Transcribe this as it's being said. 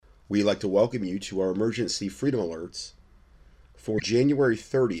We'd like to welcome you to our emergency freedom alerts for January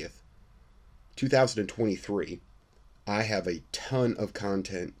 30th, 2023. I have a ton of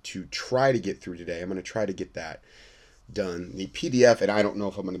content to try to get through today. I'm going to try to get that done. The PDF, and I don't know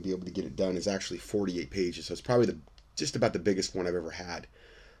if I'm going to be able to get it done, is actually 48 pages, so it's probably just about the biggest one I've ever had.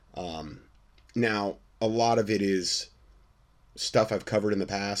 Now, a lot of it is stuff I've covered in the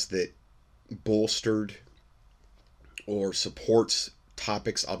past that bolstered or supports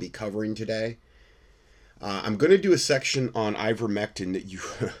topics I'll be covering today. I'm going to do a section on ivermectin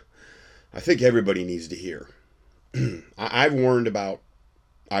that I think everybody needs to hear. I've warned about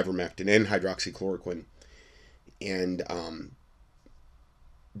ivermectin and hydroxychloroquine, and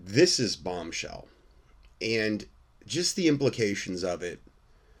this is bombshell. And just the implications of it,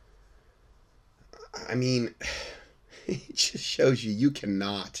 I mean, it just shows you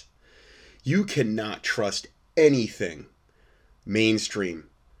cannot trust anything mainstream.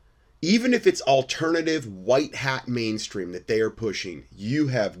 Even if it's alternative white hat mainstream that they are pushing, you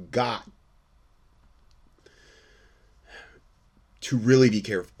have got to really be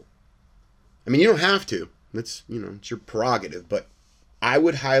careful. I mean, you don't have to. It's your prerogative, but I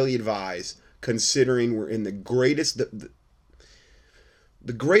would highly advise, considering we're in the greatest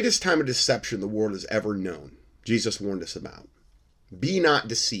time of deception the world has ever known. Jesus warned us about. Be not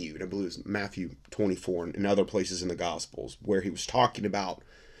deceived. I believe it's Matthew 24 and other places in the Gospels where he was talking about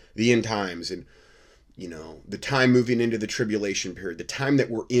the end times and, the time moving into the tribulation period, the time that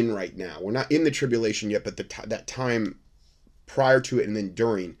we're in right now. We're not in the tribulation yet, but that time prior to it and then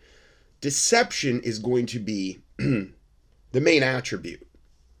during. Deception is going to be the main attribute.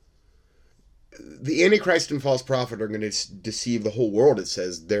 The Antichrist and false prophet are going to deceive the whole world, it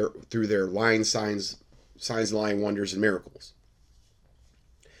says, through their lying signs, lying wonders, and miracles.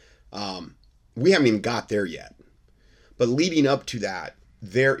 We haven't even got there yet. But leading up to that,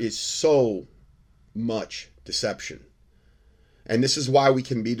 there is so much deception. And this is why we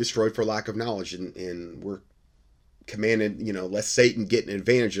can be destroyed for lack of knowledge. And we're commanded, lest Satan get an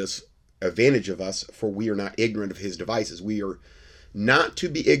advantage of us, for we are not ignorant of his devices. We are not to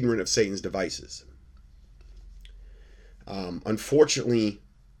be ignorant of Satan's devices. Unfortunately,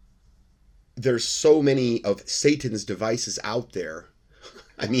 there's so many of Satan's devices out there.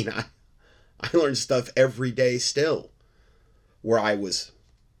 I mean, I learn stuff every day still where I was,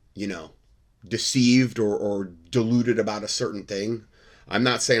 deceived or deluded about a certain thing. I'm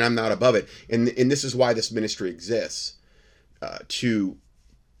not saying I'm not above it. And this is why this ministry exists, to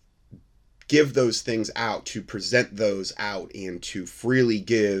give those things out, to present those out, and to freely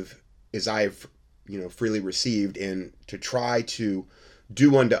give as I've, freely received, and to try to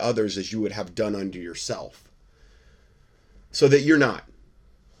do unto others as you would have done unto yourself, so that you're not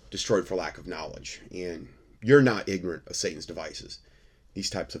destroyed for lack of knowledge and you're not ignorant of Satan's devices, these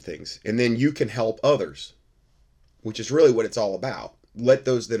types of things. And then you can help others, which is really what it's all about. Let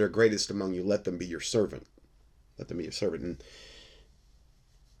those that are greatest among you, let them be your servant. Let them be your servant. And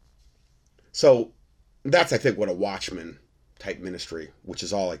so that's, I think, what a watchman type ministry, which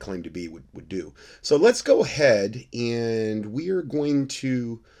is all I claim to be, would do. So let's go ahead, and we are going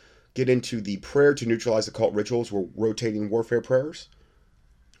to get into the prayer to neutralize occult rituals. We're rotating warfare prayers.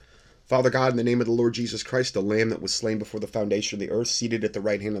 Father God, in the name of the Lord Jesus Christ, the Lamb that was slain before the foundation of the earth, seated at the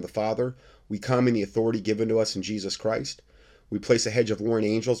right hand of the Father, we come in the authority given to us in Jesus Christ. We place a hedge of warring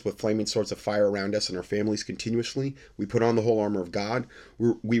angels with flaming swords of fire around us and our families continuously. We put on the whole armor of God.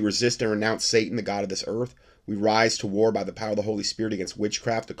 We resist and renounce Satan, the god of this earth. We rise to war by the power of the Holy Spirit against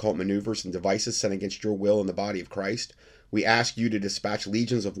witchcraft, occult maneuvers, and devices sent against your will in the body of Christ. We ask you to dispatch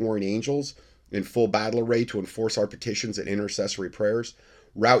legions of warring angels in full battle array to enforce our petitions and intercessory prayers.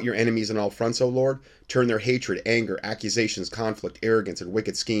 Rout your enemies on all fronts, O Lord. Turn their hatred, anger, accusations, conflict, arrogance, and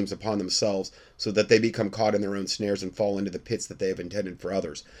wicked schemes upon themselves, so that they become caught in their own snares and fall into the pits that they have intended for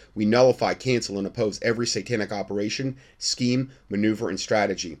others. We nullify, cancel, and oppose every satanic operation, scheme, maneuver, and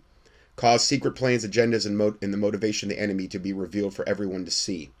strategy. Cause secret plans, agendas, and the motivation of the enemy to be revealed for everyone to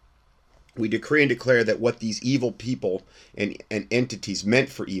see. We decree and declare that what these evil people and entities meant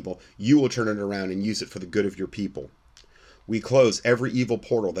for evil, you will turn it around and use it for the good of your people. We close every evil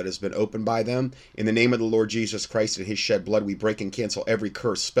portal that has been opened by them. In the name of the Lord Jesus Christ and his shed blood, we break and cancel every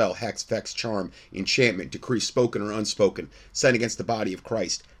curse, spell, hex, vex, charm, enchantment, decree, spoken or unspoken, sent against the body of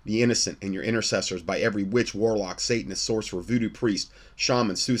Christ, the innocent, and your intercessors by every witch, warlock, satanist, sorcerer, voodoo priest,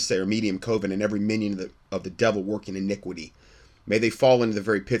 shaman, soothsayer, medium, coven, and every minion of the devil working iniquity. May they fall into the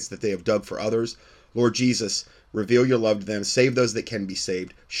very pits that they have dug for others. Lord Jesus, reveal your love to them. Save those that can be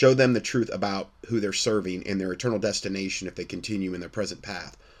saved. Show them the truth about who they're serving and their eternal destination if they continue in their present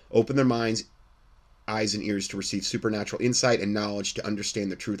path. Open their minds eyes and ears to receive supernatural insight and knowledge to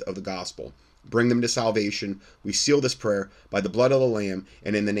understand the truth of the gospel. Bring them to salvation. We seal this prayer by the blood of the Lamb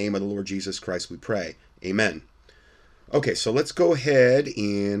and in the name of the Lord Jesus Christ we pray. Amen. Okay, so let's go ahead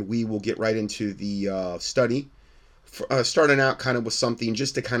and we will get right into the study. Starting out kind of with something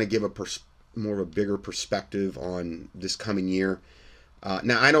just to kind of give a more of a bigger perspective on this coming year.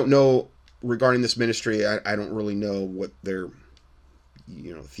 Now, I don't know regarding this ministry. I don't really know what their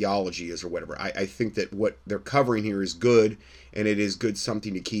theology is or whatever. I think that what they're covering here is good, and it is good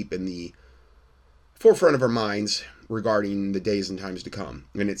something to keep in the forefront of our minds regarding the days and times to come.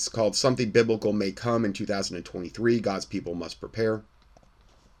 And it's called Something Biblical May Come in 2023. God's people must prepare.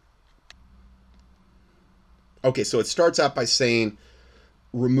 Okay, so it starts out by saying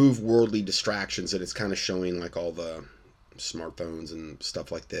remove worldly distractions, and it's kind of showing like all the smartphones and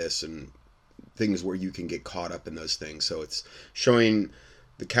stuff like this and things where you can get caught up in those things. So it's showing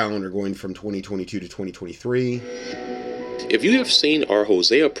the calendar going from 2022 to 2023. If you have seen our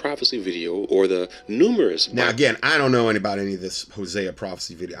Hosea prophecy video or the numerous... Now again, I don't know about any of this Hosea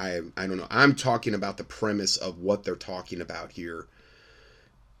prophecy video. I don't know. I'm talking about the premise of what they're talking about here.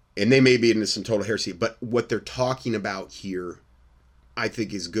 And they may be into some total heresy, but what they're talking about here, I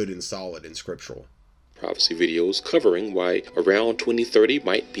think is good and solid and scriptural. Prophecy videos covering why around 2030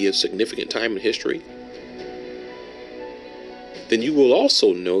 might be a significant time in history. Then you will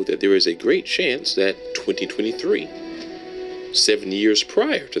also know that there is a great chance that 2023, 7 years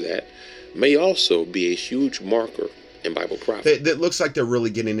prior to that, may also be a huge marker in Bible prophecy. That looks like they're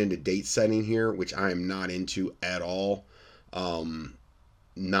really getting into date setting here, which I am not into at all.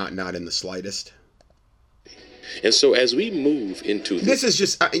 Not in the slightest. And so as we move into this is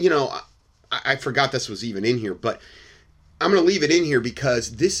just, I forgot this was even in here, but I'm going to leave it in here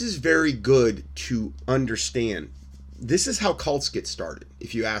because this is very good to understand. This is how cults get started,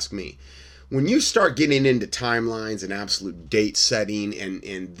 if you ask me. When you start getting into timelines and absolute date setting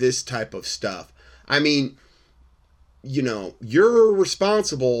and this type of stuff, I mean, you're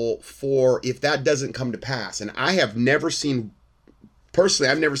responsible for if that doesn't come to pass. And I have never seen...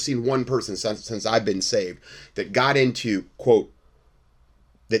 Personally, I've never seen one person since I've been saved that got into, quote,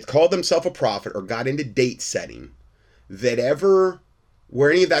 that called themselves a prophet or got into date setting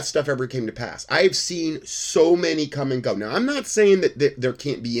where any of that stuff ever came to pass. I've seen so many come and go. Now, I'm not saying that there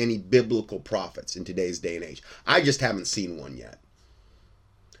can't be any biblical prophets in today's day and age. I just haven't seen one yet.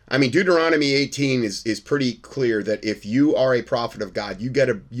 I mean, Deuteronomy 18 is pretty clear that if you are a prophet of God, you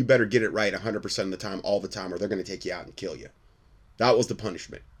better get it right 100% of the time, all the time, or they're going to take you out and kill you. That was the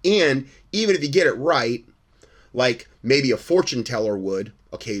punishment. And even if you get it right, like maybe a fortune teller would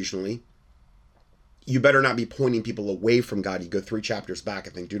occasionally, you better not be pointing people away from God. You go 3 chapters back,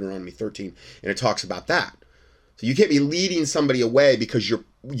 I think, Deuteronomy 13, and it talks about that. So you can't be leading somebody away because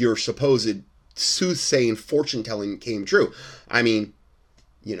your supposed soothsaying fortune telling came true. I mean,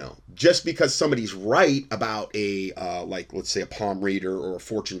 just because somebody's right about a, let's say a palm reader or a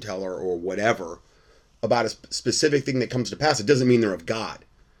fortune teller or whatever, about a specific thing that comes to pass, it doesn't mean they're of God.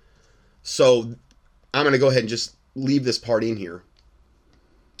 So I'm going to go ahead and just leave this part in here.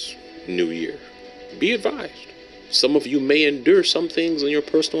 New year. Be advised. Some of you may endure some things in your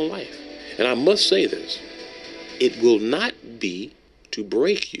personal life. And I must say this. It will not be to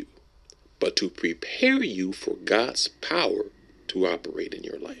break you, but to prepare you for God's power to operate in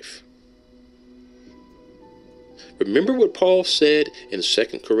your life. Remember what Paul said in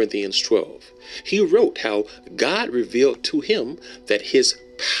 2 Corinthians 12. He wrote how God revealed to him that his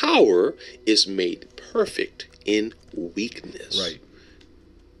power is made perfect in weakness. Right.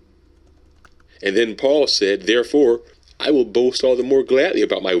 And then Paul said, therefore, I will boast all the more gladly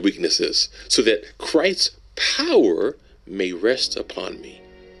about my weaknesses, so that Christ's power may rest upon me.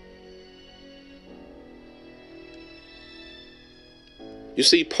 You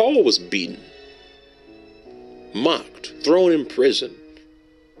see, Paul was beaten, mocked, thrown in prison,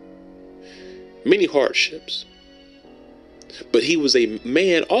 many hardships. But he was a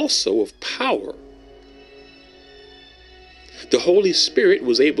man also of power. The Holy Spirit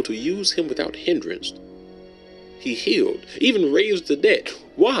was able to use him without hindrance. He healed, even raised the dead.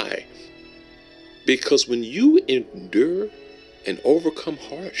 Why? Because when you endure and overcome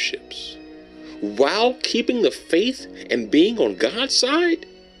hardships while keeping the faith and being on God's side,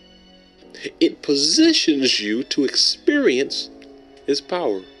 it positions you to experience his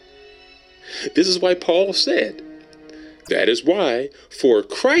power. This is why Paul said, that is why, for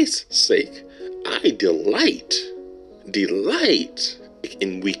Christ's sake, I delight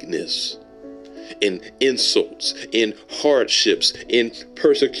in weakness, in insults, in hardships, in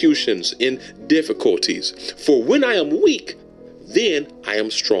persecutions, in difficulties. For when I am weak, then I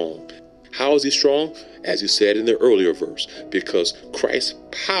am strong. How is he strong? As he said in the earlier verse, because Christ's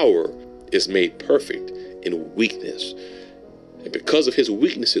power is made perfect in weakness. And because of his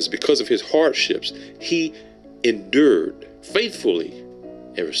weaknesses, because of his hardships, he endured faithfully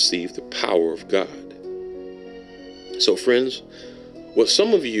and received the power of God. So friends, what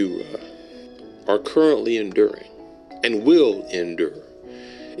some of you are currently enduring and will endure,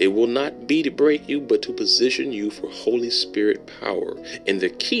 it will not be to break you, but to position you for Holy Spirit power. And the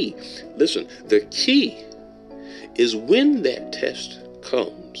key, listen, the key is when that test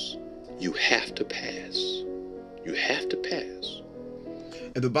comes, you have to pass. You have to pass.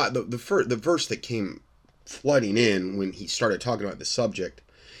 And the verse that came flooding in when he started talking about the subject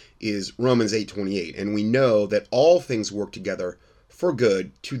is Romans 8:28. And we know that all things work together for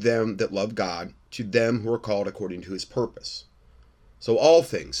good to them that love God, to them who are called according to his purpose. So all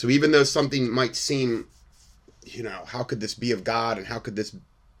things. So even though something might seem, how could this be of God, and how could this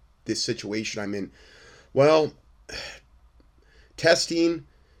situation I'm in? Well, testing,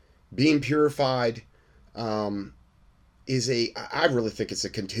 being purified, I really think it's a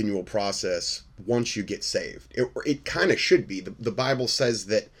continual process once you get saved. It kind of should be. The Bible says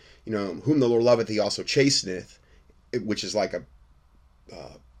that, whom the Lord loveth, he also chasteneth, which is like a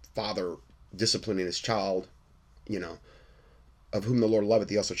father disciplining his child, of whom the Lord loveth,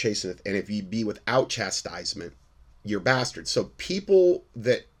 he also chasteneth. And if ye be without chastisement, you're bastards. So people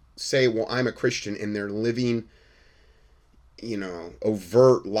that say, well, I'm a Christian, and they're living,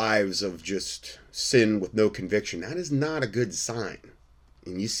 overt lives of just sin with no conviction, that is not a good sign.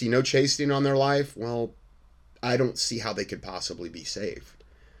 And you see no chastening on their life, well, I don't see how they could possibly be saved.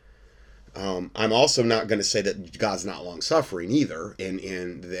 I'm also not going to say that God's not long-suffering either,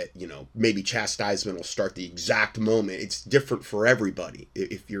 and that, maybe chastisement will start the exact moment. It's different for everybody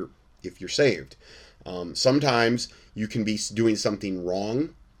if you're saved. Sometimes you can be doing something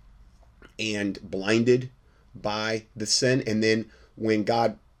wrong and blinded by the sin, and then when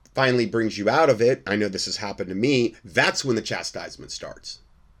God finally brings you out of it, I know this has happened to me, that's when the chastisement starts.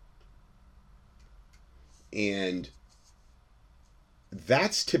 And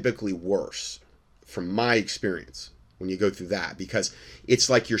that's typically worse from my experience when you go through that, because it's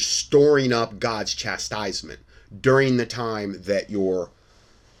like you're storing up God's chastisement during the time that you're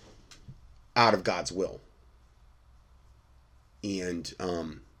out of God's will. And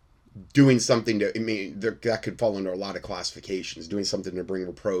doing something that could fall under a lot of classifications, doing something to bring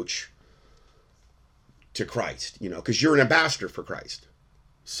reproach to Christ, because you're an ambassador for Christ.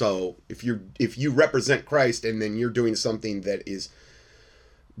 So if you represent Christ and then you're doing something that is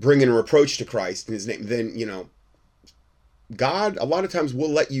bringing a reproach to Christ in his name, then, God a lot of times will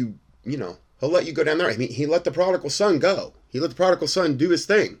let you, he'll let you go down there. I mean, he let the prodigal son go. He let the prodigal son do his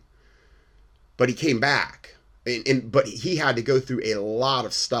thing, but he came back, but he had to go through a lot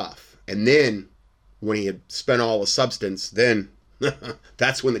of stuff. And then when he had spent all the substance, then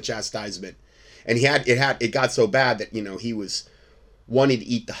that's when the chastisement, and it got so bad that, he was wanting to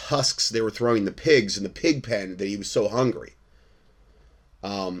eat the husks they were throwing the pigs in the pig pen, that he was so hungry.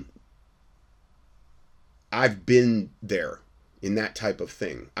 I've been there in that type of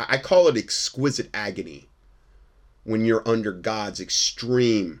thing. I call it exquisite agony when you're under God's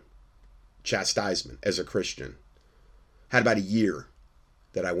extreme chastisement as a Christian. Had about a year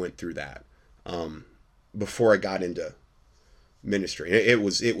that I went through that before I got into ministry. It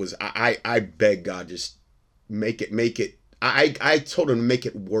was I begged God, just make it. I told him to make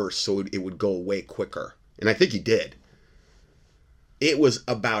it worse so it would go away quicker, and I think he did. It was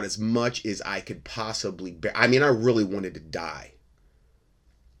about as much as I could possibly bear. I mean, I really wanted to die.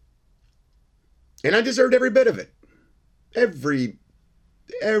 And I deserved every bit of it. Every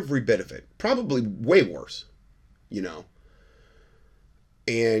bit of it. Probably way worse,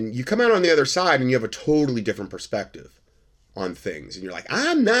 And you come out on the other side and you have a totally different perspective on things. And you're like,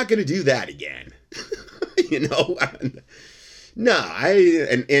 I'm not going to do that again. No, and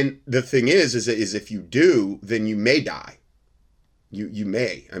the thing is if you do, then you may die. You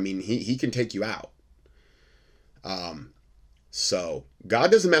may. I mean, he can take you out. So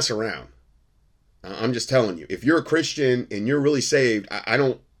God doesn't mess around. I'm just telling you, if you're a Christian and you're really saved,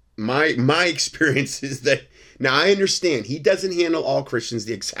 my experience is that, now I understand he doesn't handle all Christians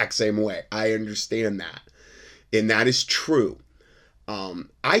the exact same way. I understand that. And that is true.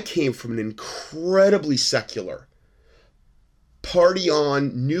 I came from an incredibly secular, party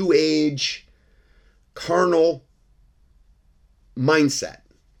on, new age, carnal mindset,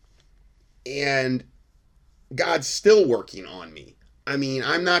 and God's still working on me. I mean,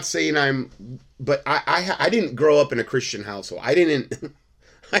 I'm not saying but I didn't grow up in a Christian household. I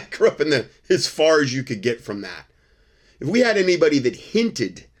grew up as far as you could get from that. If we had anybody that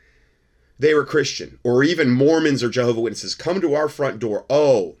hinted they were Christian, or even Mormons or Jehovah's Witnesses, come to our front door.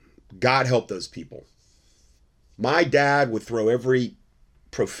 Oh, God help those people. My dad would throw every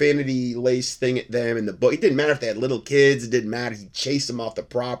profanity-laced thing at them in the book. It didn't matter if they had little kids. It didn't matter. He'd chase them off the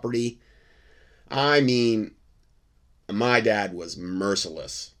property. I mean, my dad was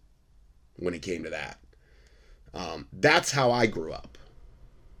merciless when it came to that. That's how I grew up,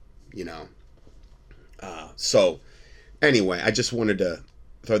 you know. So, anyway, I just wanted to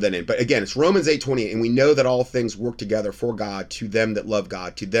throw that in. But again, it's Romans 8:28, and we know that all things work together for God, to them that love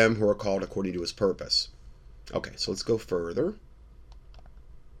God, to them who are called according to his purpose. Okay, so let's go further.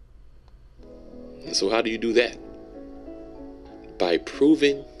 So how do you do that? By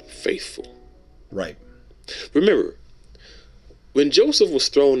proving faithful. Right. Remember, when Joseph was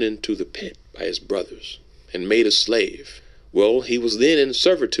thrown into the pit by his brothers and made a slave, well, he was then in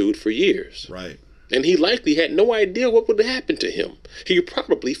servitude for years. Right. And he likely had no idea what would happen to him. He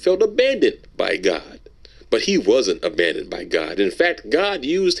probably felt abandoned by God. But he wasn't abandoned by God. In fact, God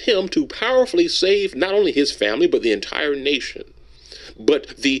used him to powerfully save not only his family, but the entire nation.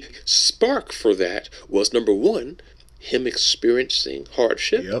 But the spark for that was, number one, him experiencing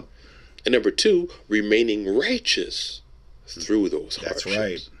hardship. Yep. And number two, remaining righteous through those hardships. That's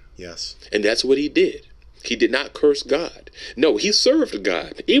right. Yes. And that's what he did. He did not curse God. No, he served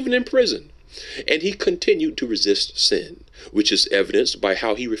God, even in prison. And he continued to resist sin, which is evidenced by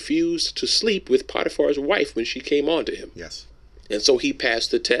how he refused to sleep with Potiphar's wife when she came on to him. Yes. And so he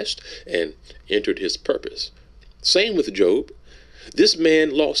passed the test and entered his purpose. Same with Job. This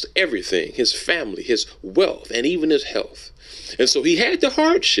man lost everything, his family, his wealth, and even his health. And so he had the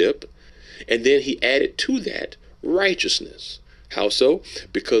hardship, and then he added to that righteousness. How so?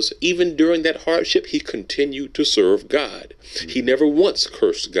 Because even during that hardship, he continued to serve God. He never once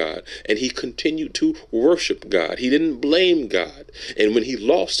cursed God, and he continued to worship God. He didn't blame God. And when he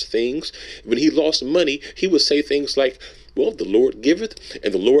lost things, when he lost money, he would say things like, well, the Lord giveth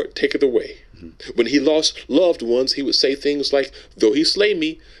and the Lord taketh away. When he lost loved ones, he would say things like, though he slay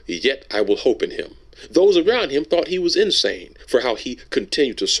me, yet I will hope in him. Those around him thought he was insane for how he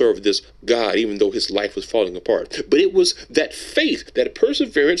continued to serve this God, even though his life was falling apart. But it was that faith, that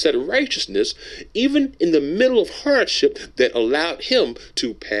perseverance, that righteousness, even in the middle of hardship, that allowed him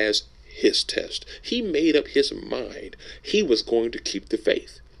to pass his test. He made up his mind he was going to keep the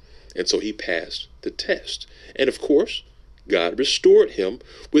faith. And so he passed the test. And of course, God restored him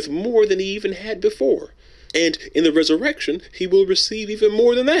with more than he even had before. And in the resurrection, he will receive even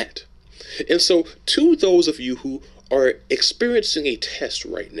more than that. And so to those of you who are experiencing a test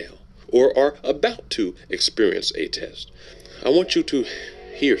right now, or are about to experience a test, I want you to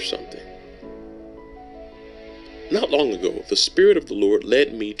hear something. Not long ago, the Spirit of the Lord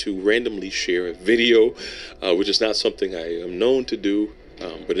led me to randomly share a video, which is not something I am known to do.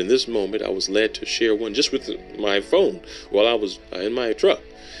 But in this moment, I was led to share one just with my phone while I was in my truck.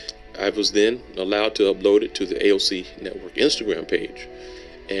 I was then allowed to upload it to the AOC Network Instagram page.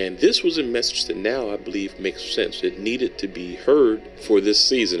 And this was a message that now I believe makes sense. It needed to be heard for this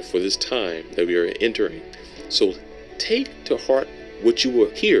season, for this time that we are entering. So take to heart what you will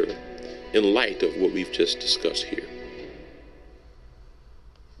hear in light of what we've just discussed here.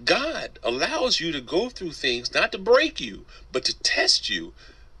 God allows you to go through things not to break you, but to test you.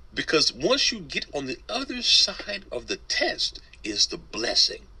 Because once you get on the other side of the test is the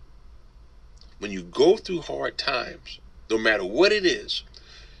blessing. When you go through hard times, no matter what it is,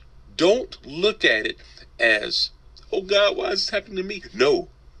 don't look at it as, oh God, why is this happening to me? No,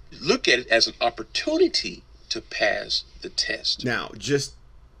 look at it as an opportunity to pass the test. Now, just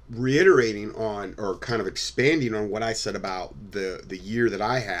reiterating on, or kind of expanding on what I said about the year that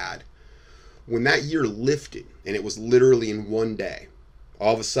I had, when that year lifted, and it was literally in one day,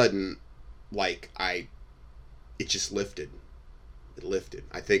 all of a sudden, like, it just lifted. It lifted.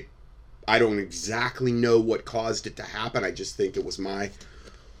 I don't exactly know what caused it to happen. I just think it was my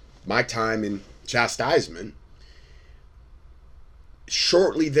time in chastisement.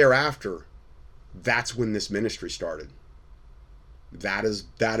 Shortly thereafter, that's when this ministry started. That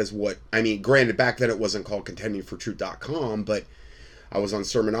is what, I mean, granted, back then it wasn't called contendingfortruth.com, but I was on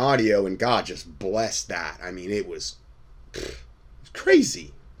Sermon Audio, and God just blessed that. I mean, it was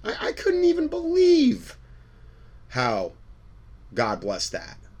crazy. I couldn't even believe how God blessed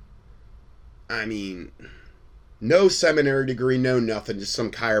that. I mean, no seminary degree, no nothing, just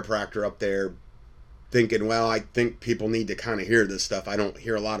some chiropractor up there thinking, well, I think people need to kind of hear this stuff. I don't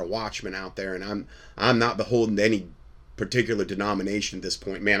hear a lot of watchmen out there, and I'm not beholden to any particular denomination at this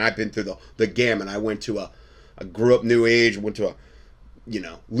point. Man, I've been through the gamut. I went to I grew up New Age, went to a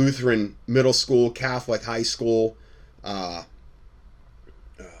Lutheran middle school, Catholic high school,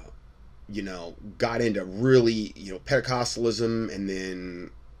 got into really, Pentecostalism and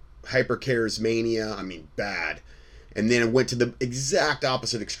then hypercharismania. I mean, bad. And then it went to the exact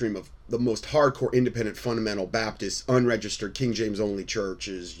opposite extreme of the most hardcore independent fundamental Baptist, unregistered King James only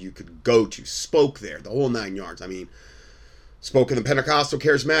churches you could go to. Spoke there, the whole 9 yards. I mean, spoke in the Pentecostal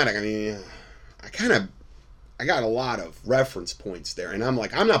charismatic. I mean, I got a lot of reference points there. And I'm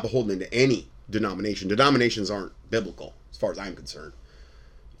like, I'm not beholden to any denomination. Denominations aren't biblical as far as I'm concerned.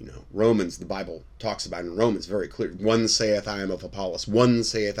 Romans, the Bible talks about in Romans very clear. One saith I am of Apollos, one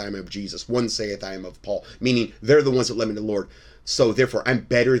saith I am of Jesus, one saith I am of Paul. Meaning they're the ones that led me to the Lord. So therefore I'm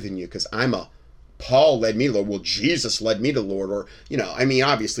better than you because Paul led me to the Lord. Well, Jesus led me to the Lord. Or,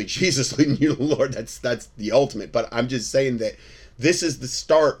 obviously Jesus leading you to the Lord, that's the ultimate. But I'm just saying that this is the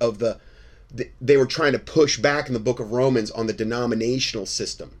start of they were trying to push back in the book of Romans on the denominational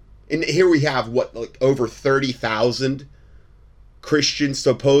system. And here we have over 30,000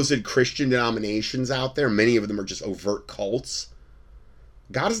 supposed Christian denominations out there. Many of them are just overt cults.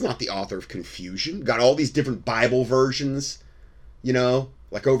 God is not the author of confusion. Got all these different Bible versions,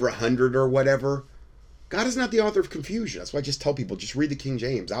 like over 100 or whatever. God is not the author of confusion. That's why I just tell people, just read the King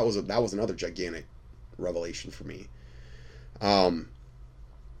James. That was another gigantic revelation for me.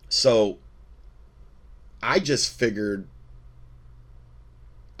 So I just figured,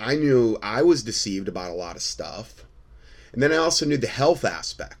 I knew I was deceived about a lot of stuff. And then I also knew the health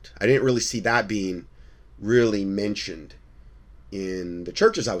aspect. I didn't really see that being really mentioned in the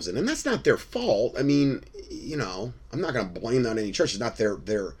churches I was in. And that's not their fault. I mean, I'm not going to blame that on any church. It's not their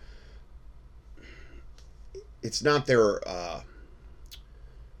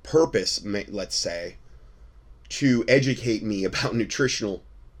purpose, let's say, to educate me about nutritional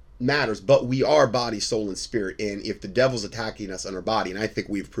matters. But we are body, soul, and spirit. And if the devil's attacking us on our body, and I think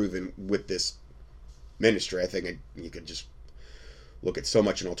we've proven with this ministry, I think you could just look at so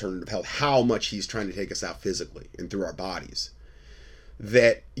much in Alternative Health, how much he's trying to take us out physically and through our bodies,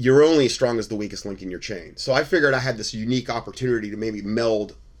 that you're only as strong as the weakest link in your chain. So I figured I had this unique opportunity to maybe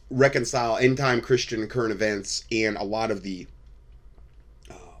reconcile end-time Christian current events and a lot of the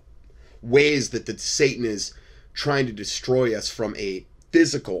ways that Satan is trying to destroy us from a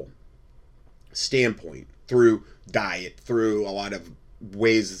physical standpoint through diet, through a lot of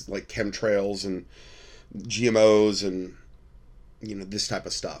ways like chemtrails and GMOs and this type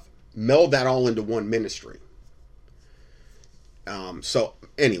of stuff. Meld that all into one ministry. So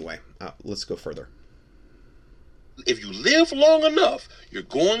anyway, let's go further. If you live long enough, you're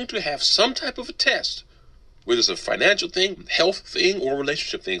going to have some type of a test, whether it's a financial thing, health thing, or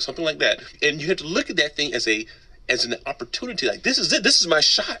relationship thing, something like that. And you have to look at that thing as an opportunity. Like, this is it. This is my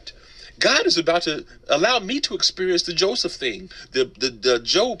shot. God is about to allow me to experience the Joseph thing, the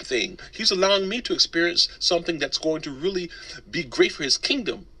Job thing. He's allowing me to experience something that's going to really be great for his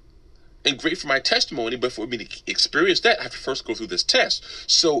kingdom and great for my testimony. But for me to experience that, I have to first go through this test.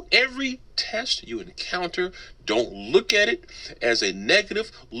 So every test you encounter, don't look at it as a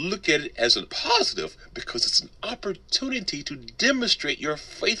negative, look at it as a positive, because it's an opportunity to demonstrate your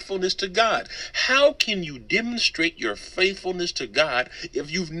faithfulness to God. How can you demonstrate your faithfulness to God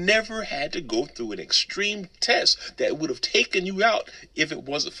if you've never had to go through an extreme test that would have taken you out if it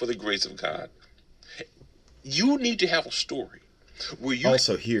wasn't for the grace of God? You need to have a story.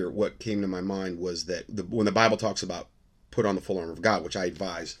 Also here, what came to my mind was that when the Bible talks about put on the full armor of God, which I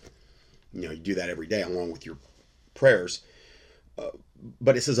advise, you do that every day along with your prayers.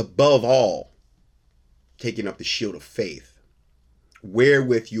 But it says, above all, taking up the shield of faith,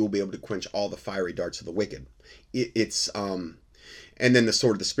 wherewith you will be able to quench all the fiery darts of the wicked. And then the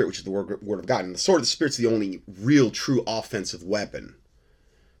sword of the Spirit, which is the word of God. And the sword of the Spirit's the only real, true offensive weapon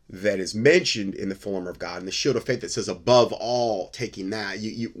that is mentioned in the full armor of God. And the shield of faith that says, above all, taking that.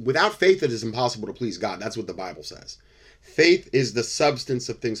 Without faith, it is impossible to please God. That's what the Bible says. Faith is the substance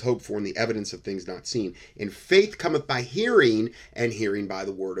of things hoped for and the evidence of things not seen. And faith cometh by hearing, and hearing by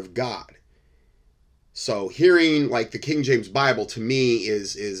the word of God. So hearing, like the King James Bible, to me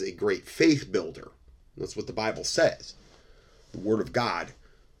is a great faith builder. That's what the Bible says. The word of God.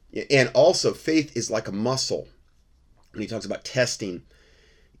 And also, faith is like a muscle. When he talks about testing,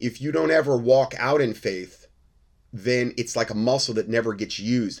 if you don't ever walk out in faith, then it's like a muscle that never gets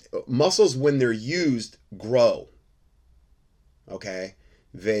used. Muscles, when they're used, grow. Okay?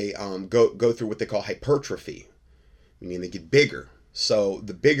 They go through what they call hypertrophy. Meaning they get bigger. So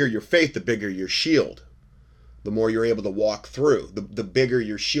the bigger your faith, the bigger your shield. The more you're able to walk through. The bigger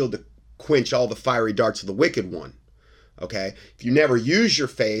your shield to quench all the fiery darts of the wicked one. Okay? If you never use your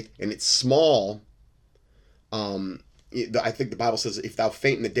faith and it's small, I think the Bible says, if thou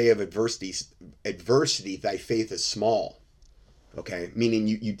faint in the day of adversity, thy faith is small. Okay,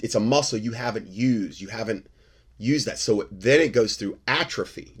 meaning it's a muscle you haven't used. You haven't used that. So then it goes through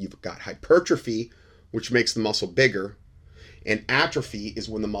atrophy. You've got hypertrophy, which makes the muscle bigger, and atrophy is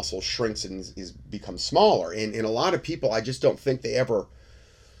when the muscle shrinks and is becomes smaller. And a lot of people, I just don't think they ever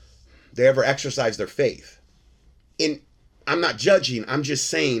exercise their faith. And I'm not judging. I'm just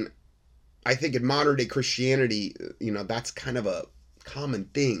saying, I think in modern day Christianity, that's kind of a common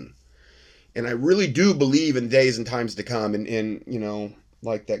thing. And I really do believe in days and times to come. And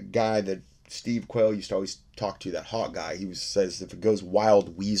like that guy that Steve Quayle used to always talk to, that hawk guy, says if it goes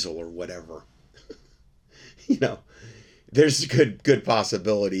wild weasel or whatever, there's a good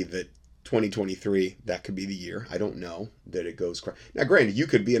possibility that 2023, that could be the year. I don't know that it goes. Now, granted, you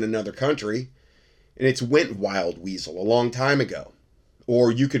could be in another country and it's went wild weasel a long time ago.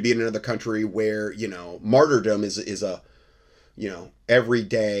 Or you could be in another country where, martyrdom is a,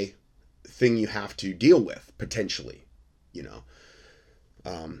 everyday thing you have to deal with, potentially,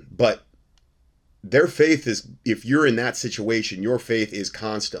 but their faith is, if you're in that situation, your faith is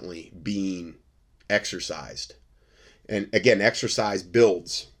constantly being exercised. And again, exercise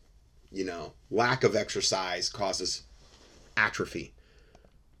builds, lack of exercise causes atrophy.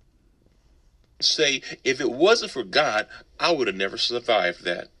 Say, if it wasn't for God, I would have never survived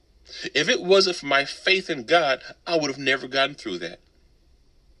that. If it wasn't for my faith in God, I would have never gotten through that.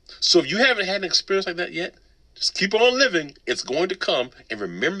 So if you haven't had an experience like that yet, just keep on living. It's going to come. And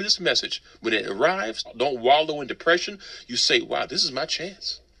remember this message. When it arrives, don't wallow in depression. You say, wow, this is my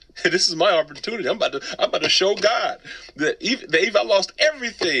chance. This is my opportunity. I'm about to show God that even if I lost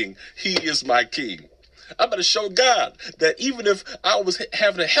everything, he is my king. I'm going to show God that even if I was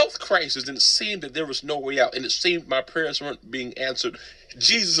having a health crisis and it seemed that there was no way out and it seemed my prayers weren't being answered,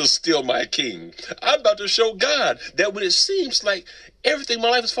 Jesus is still my king. I'm about to show God that when it seems like everything in my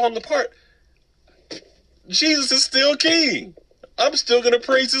life is falling apart, Jesus is still king. I'm still going to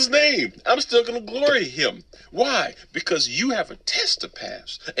praise his name. I'm still going to glory him. Why? Because you have a test to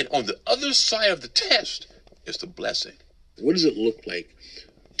pass. And on the other side of the test is the blessing. What does it look like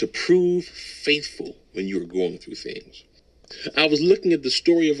to prove faithful when you are going through things? I was looking at the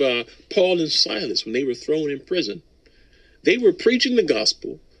story of Paul and Silas when they were thrown in prison. They were preaching the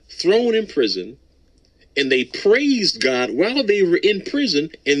gospel, thrown in prison, and they praised God while they were in prison,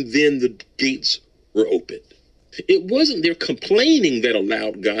 and then the gates were opened. It wasn't their complaining that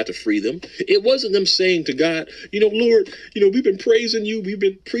allowed God to free them. It wasn't them saying to God, Lord, we've been praising you. We've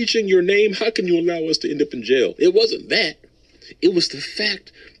been preaching your name. How can you allow us to end up in jail? It wasn't that. It was the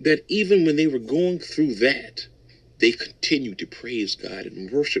fact that even when they were going through that, they continued to praise God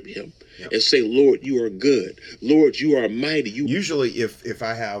and worship him. Yep. And say, Lord, you are good. Lord, you are mighty. Usually if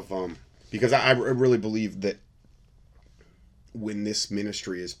I have, because I really believe that when this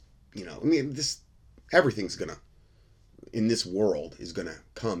ministry is, everything's gonna, in this world, is gonna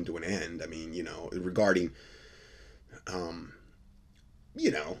come to an end. I mean, regarding,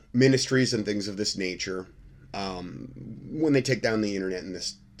 ministries and things of this nature, when they take down the internet and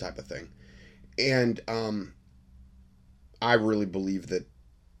this type of thing. And I really believe that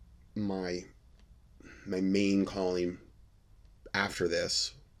my main calling after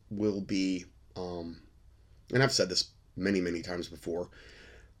this will be, and I've said this many times before,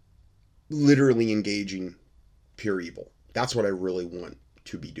 literally engaging pure evil. That's what I really want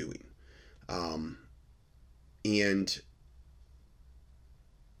to be doing. And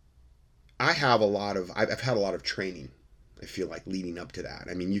I've had a lot of training, I feel like, leading up to that.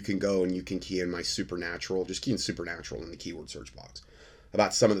 I mean, you can go and you can key in my supernatural, just key in supernatural in the keyword search box,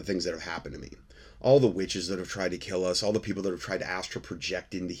 about some of the things that have happened to me. All the witches that have tried to kill us, all the people that have tried to astral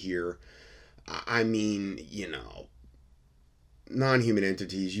project into here. I mean, non-human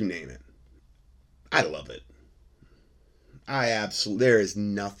entities, you name it. I love it. There is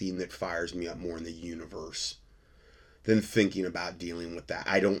nothing that fires me up more in the universe than thinking about dealing with that.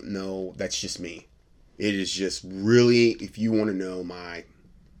 I don't know. That's just me. It is just really, if you want to know my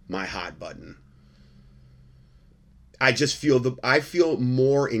hot button, I feel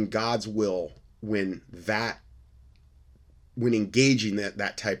more in God's will when engaging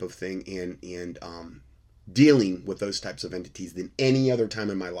that type of thing and dealing with those types of entities than any other time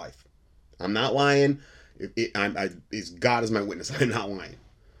in my life. I'm not lying. God is my witness. I'm not lying.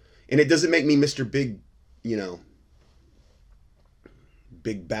 And it doesn't make me Mr. Big,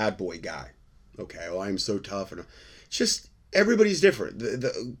 big bad boy guy. Okay, well, I'm so tough. And it's just, everybody's different.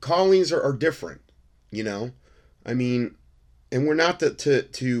 The callings are different, I mean, and we're not can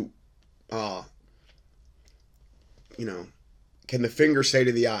the finger say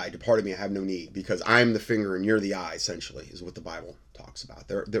to the eye, depart of me, I have no need, because I'm the finger and you're the eye, essentially, is what the Bible talks about.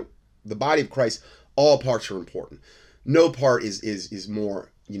 The body of Christ, all parts are important. No part is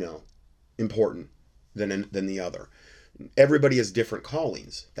more, important than the other. Everybody has different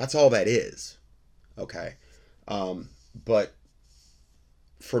callings. That's all that is. Okay. But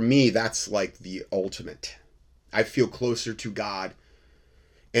for me, that's like the ultimate. I feel closer to God.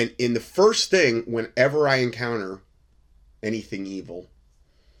 And in the first thing, whenever I encounter anything evil,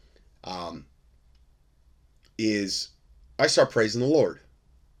 is I start praising the Lord.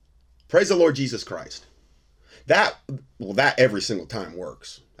 Praise the Lord Jesus Christ. That every single time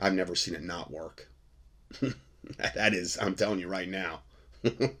works. I've never seen it not work. That is, I'm telling you right now.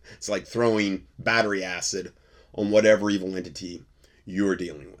 It's like throwing battery acid on whatever evil entity you're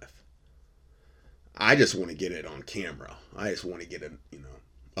dealing with. I just want to get it on camera. I just want to get it,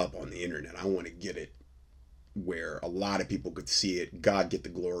 up on the internet. I want to get it where a lot of people could see it, God get the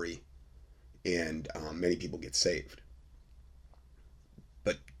glory, and many people get saved.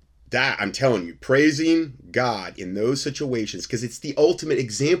 But that, I'm telling you, praising God in those situations, because it's the ultimate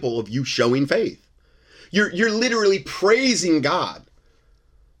example of you showing faith. You're literally praising God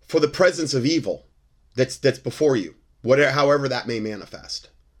for the presence of evil that's before you, however that may manifest.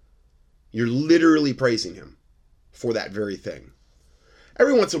 You're literally praising him for that very thing.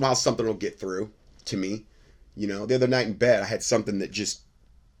 Every once in a while, something will get through to me. The other night in bed, I had something that just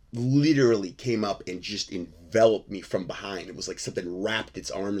literally came up and just enveloped me from behind. It was like something wrapped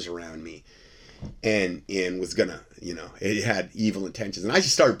its arms around me and was gonna, it had evil intentions. And I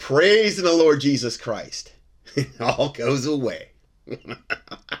just started praising the Lord Jesus Christ. It all goes away.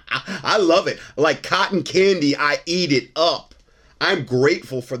 I love it. Like cotton candy, I eat it up. I'm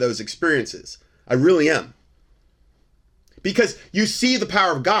grateful for those experiences. I really am. Because you see the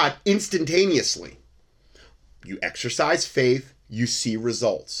power of God instantaneously. You exercise faith, you see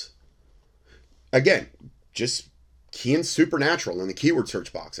results. Again, just key in supernatural in the keyword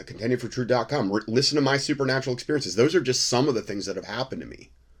search box at contendingfortruth.com. Listen to my supernatural experiences. Those are just some of the things that have happened to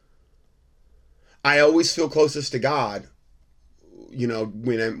me. I always feel closest to God,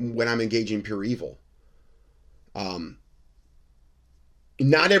 when I'm engaging pure evil.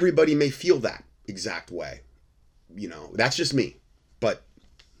 Not everybody may feel that exact way. That's just me. But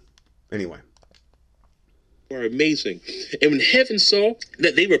anyway. Are amazing. And when heaven saw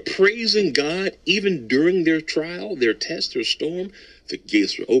that they were praising God even during their trial, their test, their storm, the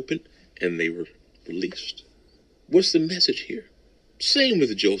gates were opened and they were released. What's the message here? Same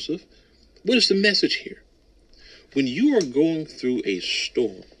with Joseph. What is the message here? When you are going through a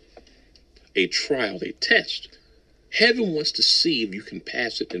storm, a trial, a test, heaven wants to see if you can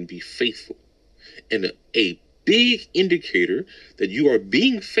pass it and be faithful. And a big indicator that you are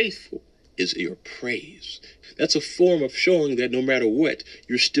being faithful is your praise. That's a form of showing that no matter what,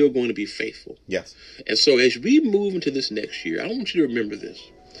 you're still going to be faithful. Yes. And so as we move into this next year, I want you to remember this.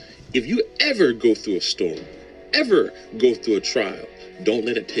 If you ever go through a storm, ever go through a trial, don't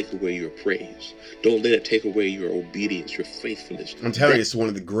let it take away your praise. Don't let it take away your obedience, your faithfulness. I'm telling you, it's one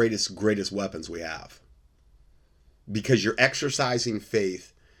of the greatest weapons we have. Because you're exercising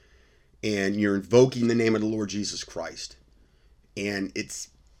faith and you're invoking the name of the Lord Jesus Christ. And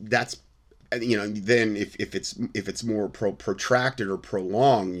then if it's more protracted or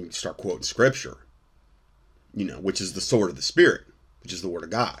prolonged, you start quoting scripture, which is the sword of the Spirit, which is the word of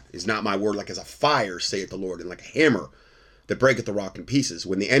God. Is not my word like as a fire, saith the Lord, and like a hammer that breaketh the rock in pieces.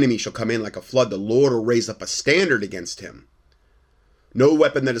 When the enemy shall come in like a flood, the Lord will raise up a standard against him. No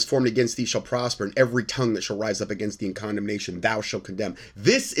weapon that is formed against thee shall prosper, and every tongue that shall rise up against thee in condemnation thou shalt condemn.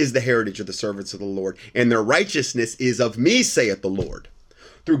 This is the heritage of the servants of the Lord, and their righteousness is of me, saith the Lord.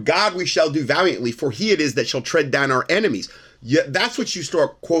 Through God we shall do valiantly, for he it is that shall tread down our enemies. That's what you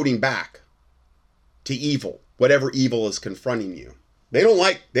start quoting back to evil, whatever evil is confronting you. They don't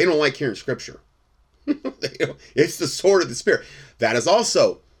like hearing scripture. It's the sword of the Spirit. That is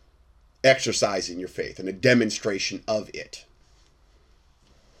also exercising your faith and a demonstration of it.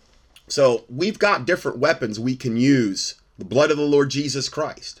 So we've got different weapons we can use. The blood of the Lord Jesus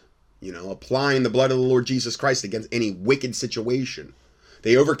Christ. Applying the blood of the Lord Jesus Christ against any wicked situation.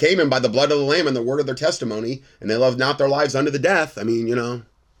 They overcame him by the blood of the Lamb and the word of their testimony, and they loved not their lives unto the death. I mean,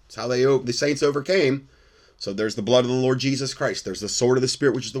 it's how the saints overcame. So there's the blood of the Lord Jesus Christ. There's the sword of the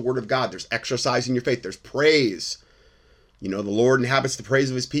Spirit, which is the word of God. There's exercising your faith. There's praise. The Lord inhabits the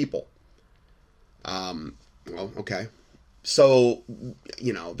praise of his people. Okay. So,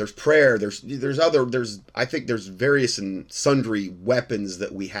 there's prayer. I think there's various and sundry weapons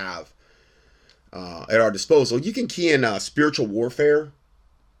that we have at our disposal. You can key in spiritual warfare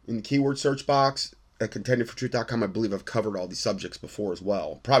in the keyword search box at contendingfortruth.com. I believe I've covered all these subjects before as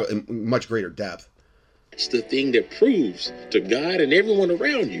well, probably in much greater depth. It's the thing that proves to God and everyone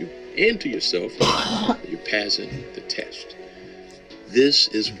around you and to yourself that you're passing the test. This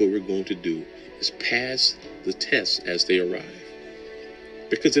is what we're going to do, is pass the tests as they arrive.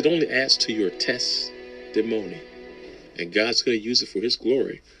 Because it only adds to your testimony. And God's going to use it for his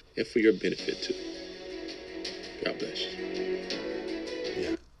glory and for your benefit too. God bless you.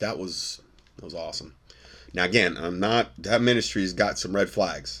 Yeah, that was awesome. Now again, that ministry's got some red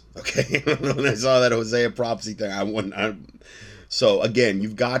flags. Okay, when I saw that Hosea prophecy thing, so again,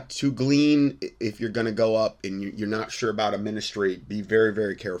 you've got to glean if you're going to go up and you're not sure about a ministry. Be very,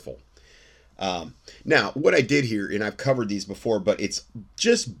 very careful. Now, what I did here, and I've covered these before, but it's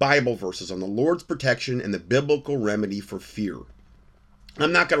just Bible verses on the Lord's protection and the biblical remedy for fear.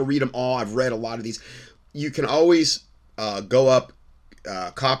 I'm not going to read them all. I've read a lot of these. You can always go up,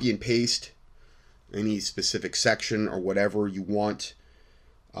 copy and paste any specific section or whatever you want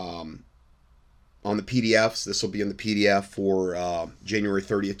on the PDFs. This will be in the PDF for January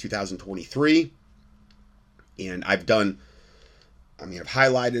 30th, 2023. And I've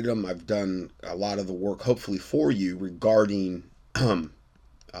highlighted them. I've done a lot of the work, hopefully for you, regarding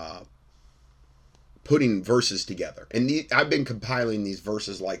putting verses together. And I've been compiling these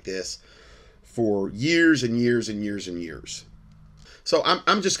verses like this for years and years and years and years. So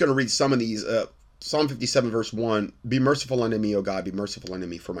I'm just going to read some of these. Psalm 57 verse 1, be merciful unto me, O God, be merciful unto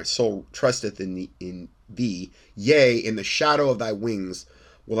me, for my soul trusteth in thee. Yea, in the shadow of thy wings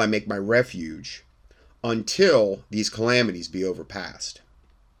will I make my refuge, until these calamities be overpast.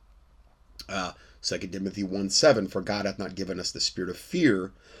 2 Timothy 1:7, for God hath not given us the spirit of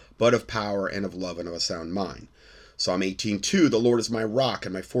fear, but of power and of love and of a sound mind. Psalm 18:2, the Lord is my rock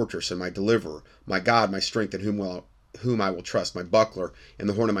and my fortress and my deliverer, my God, my strength, in whom I will trust, my buckler and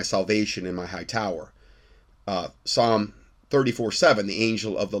the horn of my salvation and my high tower. Psalm 34:7, the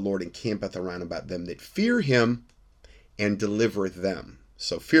angel of the Lord encampeth around about them that fear him and delivereth them.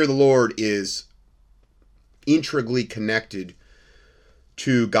 So fear of the Lord is integrally connected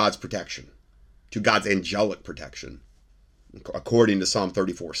to God's protection, to God's angelic protection, according to Psalm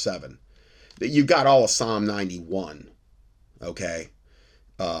 34:7. You've got all of Psalm 91, okay?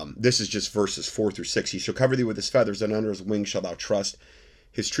 This is just verses 4 through 6. He shall cover thee with his feathers, and under his wings shalt thou trust.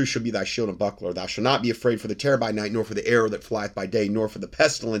 His truth shall be thy shield and buckler. Thou shalt not be afraid for the terror by night, nor for the arrow that flieth by day, nor for the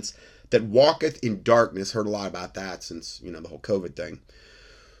pestilence that walketh in darkness. Heard a lot about that since, the whole COVID thing.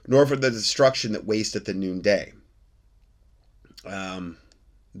 Nor for the destruction that wasteth at noonday.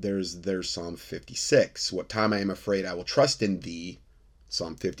 There's Psalm 56. What time I am afraid, I will trust in thee.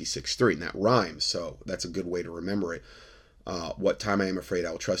 Psalm 56:3, and that rhymes, so that's a good way to remember it. What time I am afraid,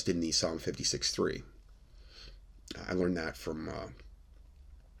 I will trust in thee. Psalm 56:3. I learned that from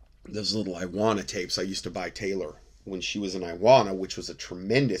those little Iwana tapes I used to buy Taylor when she was in Iwana, which was a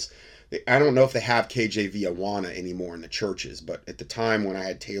tremendous. I don't know if they have KJV Iwana anymore in the churches, but at the time when I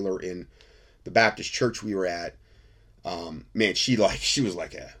had Taylor in the Baptist church we were at, man, she got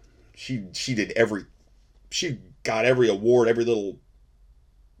every award, every little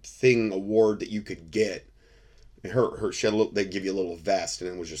award that you could get. And they give you a little vest, and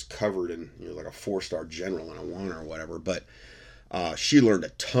it was just covered in like a 4-star general in Awana or whatever. But she learned a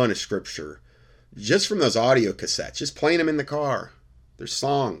ton of scripture just from those audio cassettes, just playing them in the car. There's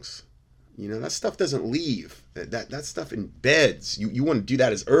songs, that stuff doesn't leave. That stuff embeds. You want to do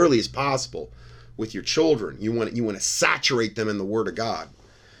that as early as possible with your children. You want to saturate them in the Word of God,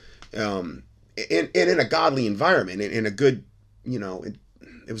 and in a godly environment, in a good,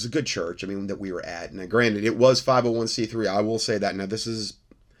 it was a good church, that we were at. And granted, it was 501c3. I will say that. Now, this is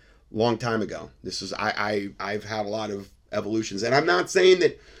a long time ago. I've had a lot of evolutions. And I'm not saying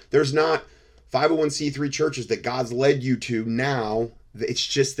that there's not 501c3 churches that God's led you to now. It's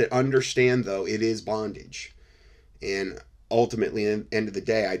just that understand, though, it is bondage. And ultimately, at the end of the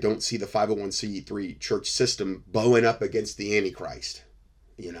day, I don't see the 501c3 church system bowing up against the Antichrist.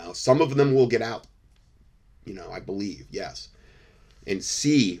 Some of them will get out, I believe, yes, and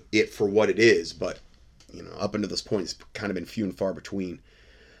see it for what it is. But, up until this point, it's kind of been few and far between.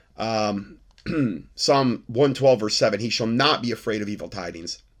 Psalm 112, verse 7, he shall not be afraid of evil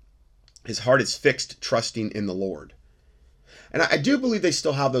tidings. His heart is fixed, trusting in the Lord. And I do believe they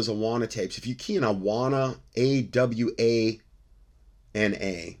still have those Awana tapes. If you key in Awana, Awana,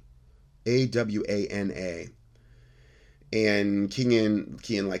 Awana, and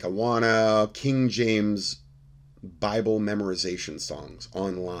key in like Awana, King James Bible memorization songs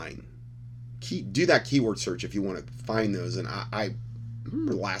online. Do that keyword search if you want to find those. And I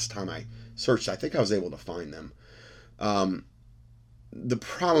remember last time I searched, I think I was able to find them. The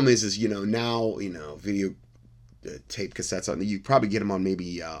problem is now, video tape cassettes on, you probably get them on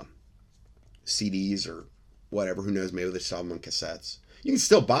maybe CDs or whatever, who knows, maybe they sell them on cassettes. You can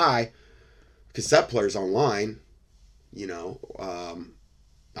still buy cassette players online. You know,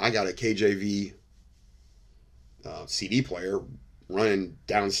 I got a KJV CD player running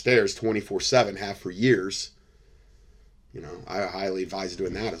downstairs 24/7, have for years. You know, I highly advise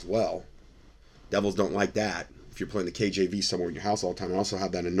doing that as well. Devils don't like that. If you're playing the KJV somewhere in your house all the time, I also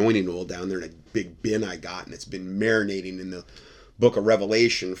have that anointing oil down there in a big bin I got, and it's been marinating in the book of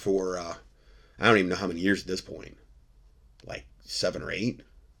Revelation for, I don't even know how many years at this point. Like 7 or 8.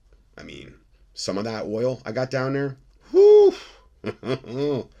 I mean, some of that oil I got down there, whew.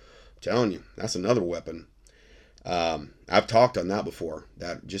 I'm telling you, that's another weapon. I've talked on that before.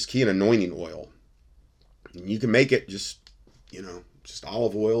 That just key in anointing oil. And you can make it just, you know, just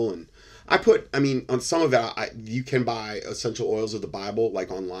olive oil. And I mean, on some of it, you can buy essential oils of the Bible,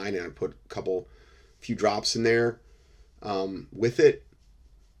 like online, and I put a few drops in there with it.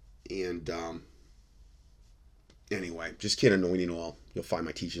 And anyway, just key in anointing oil. You'll find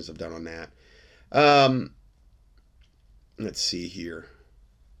my teachings I've done on that. Let's see here.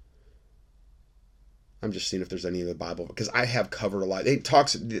 I'm just seeing if there's any of the Bible, because I have covered a lot. It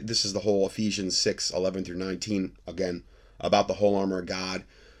talks, this is the whole Ephesians 6:11-19, again, about the whole armor of God.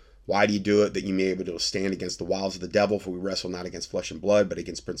 Why do you do it? That you may be able to stand against the wiles of the devil, for we wrestle not against flesh and blood, but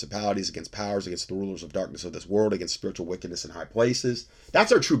against principalities, against powers, against the rulers of darkness of this world, against spiritual wickedness in high places.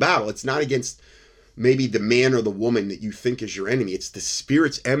 That's our true battle. It's not against maybe the man or the woman that you think is your enemy. It's the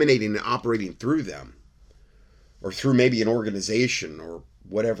spirits emanating and operating through them, or through maybe an organization or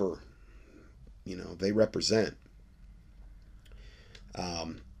whatever, you know, they represent.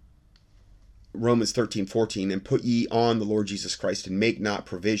 Romans 13:14, and put ye on the Lord Jesus Christ, and make not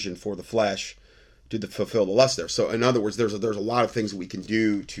provision for the flesh to fulfill the lust there. So in other words, there's a lot of things that we can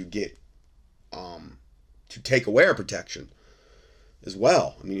do to get to take away our protection as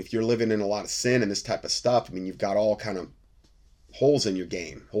well. I mean, if you're living in a lot of sin and this type of stuff, I mean, you've got all kind of holes in your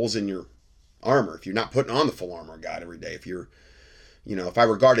game, holes in your armor. If you're not putting on the full armor of God every day, if you're, you know, if I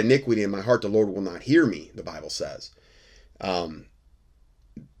regard iniquity in my heart, the Lord will not hear me, the Bible says. And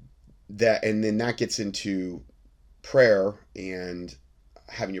then that gets into prayer and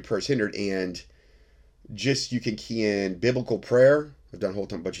having your prayers hindered, and just, you can key in biblical prayer. I've done a whole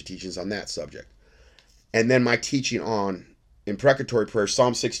bunch of teachings on that subject. And then my teaching on imprecatory prayer,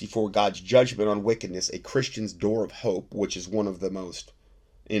 Psalm 64, God's judgment on wickedness, a Christian's door of hope, which is one of the most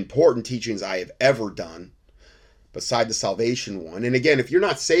important teachings I have ever done, beside the salvation one. And again, if you're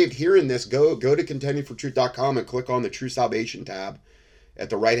not saved hearing this, go to contendingfortruth.com and click on the True Salvation tab. At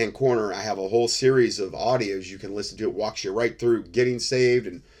the right hand corner, I have a whole series of audios you can listen to. It walks you right through getting saved,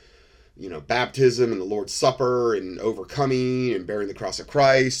 and, you know, baptism and the Lord's Supper and overcoming and bearing the cross of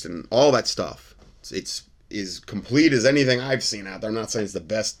Christ and all that stuff. It's as complete as anything I've seen out there. I'm not saying it's the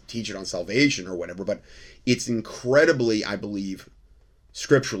best teaching on salvation or whatever, but it's incredibly, I believe,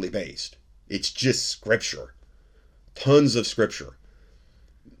 scripturally based. It's just scripture. Tons of scripture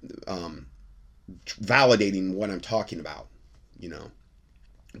validating what I'm talking about, you know.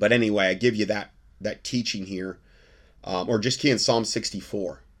 But anyway, I give you that teaching here, or just key in Psalm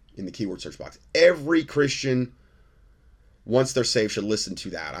 64 in the keyword search box. Every Christian, once they're saved, should listen to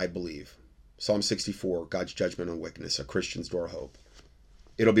that, I believe. Psalm 64, God's judgment on wickedness, a Christian's door of hope.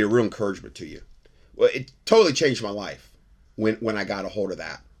 It'll be a real encouragement to you. Well, it totally changed my life when I got a hold of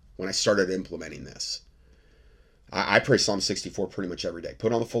that, when I started implementing this. I pray Psalm 64 pretty much every day.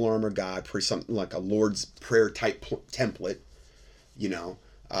 Put on the full armor of God, pray something like a Lord's Prayer type template, you know.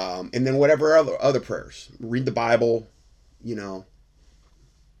 And then whatever other prayers. Read the Bible, you know,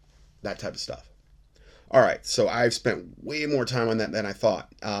 that type of stuff. All right, so I've spent way more time on that than I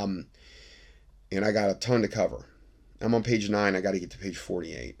thought. And I got a ton to cover. I'm on page 9. I got to get to page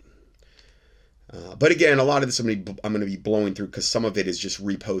 48. But again, a lot of this I'm going to be blowing through, because some of it is just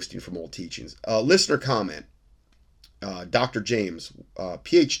reposting from old teachings. Listener comment. Dr. James,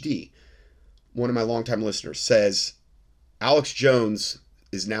 PhD, one of my longtime listeners, says Alex Jones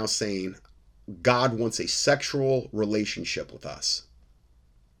is now saying God wants a sexual relationship with us.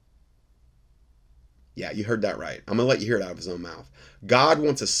 Yeah, you heard that right. I'm going to let you hear it out of his own mouth. God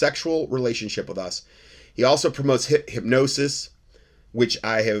wants a sexual relationship with us. He also promotes hypnosis, which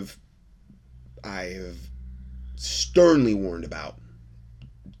I have sternly warned about.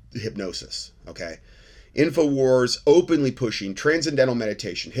 Hypnosis, okay? InfoWars openly pushing transcendental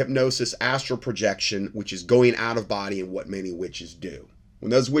meditation, hypnosis, astral projection, which is going out of body, and what many witches do.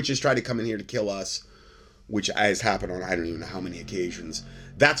 When those witches try to come in here to kill us, which has happened on I don't even know how many occasions,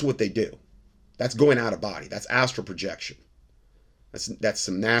 that's what they do. That's going out of body. That's astral projection. That's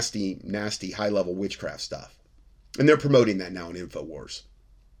some nasty, nasty high-level witchcraft stuff. And they're promoting that now in InfoWars.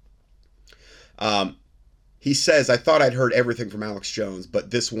 He says, I thought I'd heard everything from Alex Jones,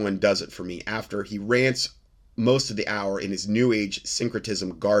 but this one does it for me. After he rants most of the hour in his New Age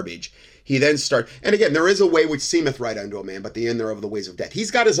syncretism garbage, he then starts, and again, there is a way which seemeth right unto a man, but the end thereof are the ways of death. He's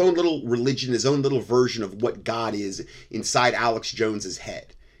got his own little religion, his own little version of what God is inside Alex Jones's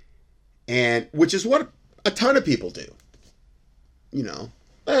head. And which is what a ton of people do. You know,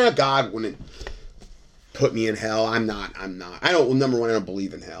 God wouldn't put me in hell. I'm not. Number one, I don't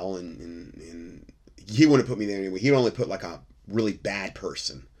believe in hell, and he wouldn't put me there anyway. He'd only put like a really bad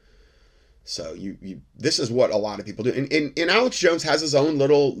person. So this is what a lot of people do. And Alex Jones has his own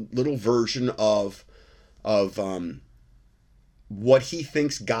little version of what he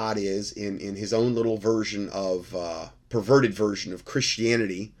thinks God is in his own little version of perverted version of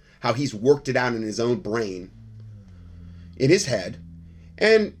Christianity, how he's worked it out in his own brain, in his head.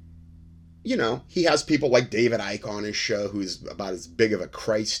 And, you know, he has people like David Icke on his show, who's about as big of a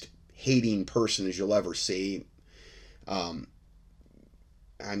Christ-hating person as you'll ever see.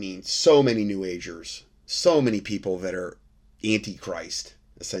 I mean, so many New Agers, so many people that are anti-Christ,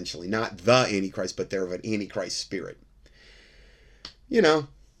 essentially. Not the antichrist, but they're of an antichrist spirit. You know,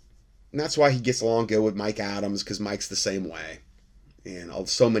 and that's why he gets along good with Mike Adams, because Mike's the same way. And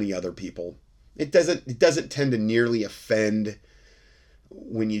so many other people. It doesn't tend to nearly offend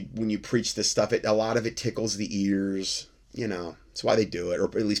when you preach this stuff. A lot of it tickles the ears. You know, that's why they do it, or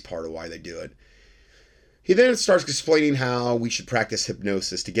at least part of why they do it. He then starts explaining how we should practice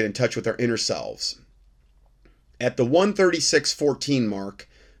hypnosis to get in touch with our inner selves. At the 136:14 mark,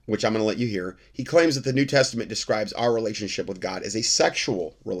 which I'm going to let you hear, he claims that the New Testament describes our relationship with God as a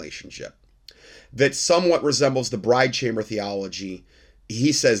sexual relationship that somewhat resembles the bride chamber theology.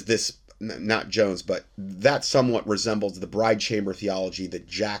 He says this, not Jones, but that somewhat resembles the bride chamber theology that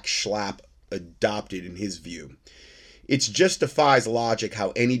Jack Schlapp adopted in his view. It just defies logic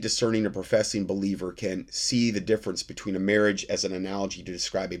how any discerning or professing believer can see the difference between a marriage as an analogy to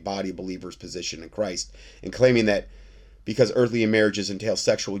describe a body of believers' position in Christ, and claiming that because earthly marriages entail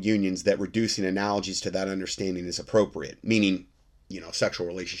sexual unions, that reducing analogies to that understanding is appropriate, meaning, you know, sexual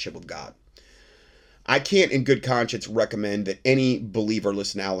relationship with God. I can't in good conscience recommend that any believer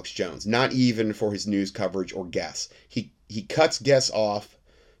listen to Alex Jones, not even for his news coverage or guests. He cuts guests off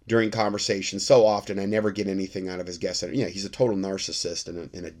during conversations so often, I never get anything out of his guests. You know, he's a total narcissist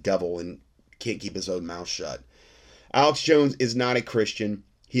and a devil and can't keep his own mouth shut. Alex Jones is not a Christian.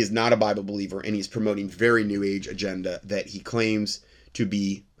 He is not a Bible believer, and he's promoting very New Age agenda that he claims to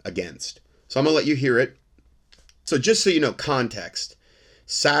be against. So I'm going to let you hear it. So just so you know, context.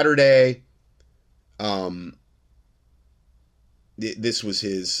 Saturday, this was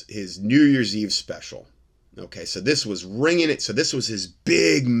his New Year's Eve special. Okay, so this was ringing it. So this was his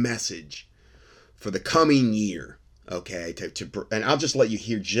big message for the coming year. Okay, and I'll just let you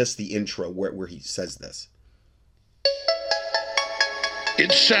hear just the intro where he says this.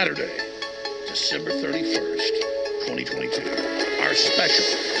 It's Saturday, December 31st, 2022. Our special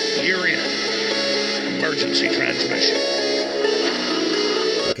year-end emergency transmission.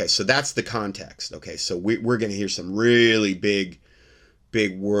 Okay, so that's the context. Okay, so we're going to hear some really big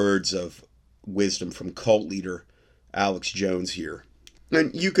words of wisdom from cult leader Alex Jones here.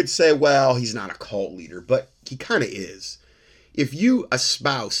 And you could say, well, he's not a cult leader, but he kind of is. If you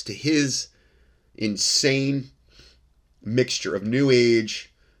espouse to his insane mixture of New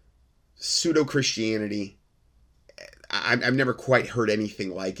Age, pseudo-Christianity, I've never quite heard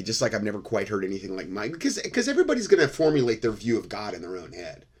anything like it, just like I've never quite heard anything like Mike, because everybody's going to formulate their view of God in their own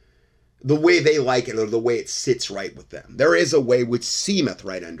head. The way they like it, or the way it sits right with them. There is a way which seemeth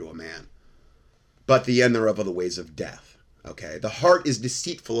right unto a man, but the end thereof are the ways of death. Okay, the heart is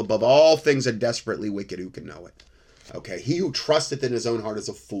deceitful above all things and desperately wicked. Who can know it? Okay, he who trusteth in his own heart is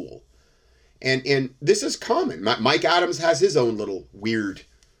a fool. And this is common. Mike Adams has his own little weird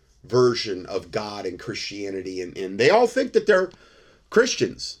version of God and Christianity, and they all think that they're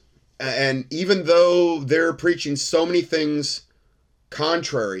Christians. And even though they're preaching so many things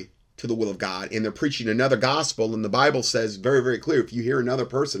contrary to the will of God, and they're preaching another gospel, and the Bible says very, very clear, if you hear another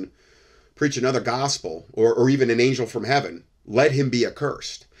person preach another gospel, or even an angel from heaven, let him be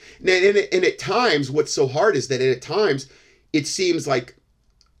accursed. And at times, what's so hard is that at times, it seems like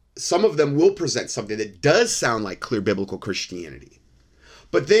some of them will present something that does sound like clear biblical Christianity.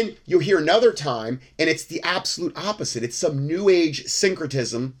 But then you'll hear another time, and it's the absolute opposite. It's some New Age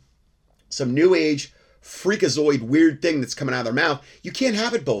syncretism, some New Age freakazoid weird thing that's coming out of their mouth. You can't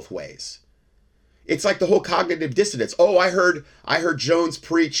have it both ways. It's like the whole cognitive dissonance. Oh, I heard Jones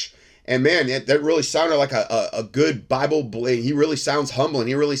preach, and man, that really sounded like a good Bible. He really sounds humble, and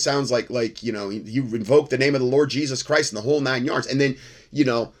he really sounds like you know, you invoke the name of the Lord Jesus Christ in the whole 9 yards. And then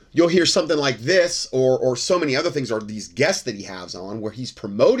you'll hear something like this or so many other things, or these guests that he has on where he's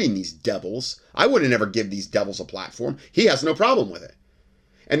promoting these devils. I would have never give these devils a platform. He has no problem with it.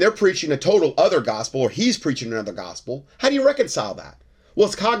 And they're preaching a total other gospel, or he's preaching another gospel. How do you reconcile that? Well,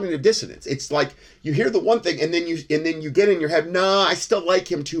 it's cognitive dissonance. It's like you hear the one thing and then you get in your head, no, I still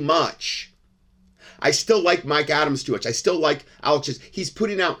like him too much. I still like Mike Adams too much. I still like Alex. He's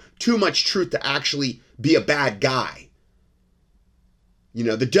putting out too much truth to actually be a bad guy.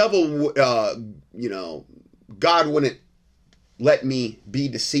 The devil, God wouldn't let me be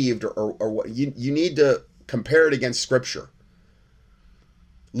deceived or what. You need to compare it against Scripture.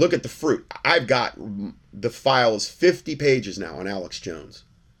 Look at the fruit. I've got, the file is 50 pages now on Alex Jones.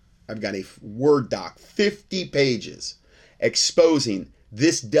 I've got a Word doc, 50 pages, exposing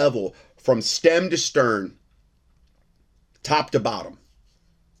this devil from stem to stern, top to bottom.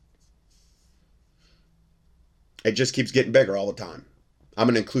 It just keeps getting bigger all the time. I'm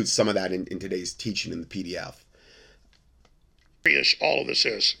going to include some of that in today's teaching in the PDF. All of this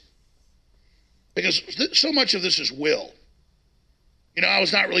is. Because so much of this is will. I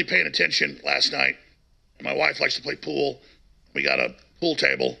was not really paying attention last night. My wife likes to play pool. We got a pool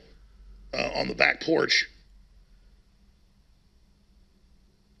table on the back porch.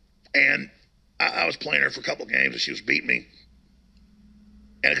 And I was playing her for a couple of games and she was beating me.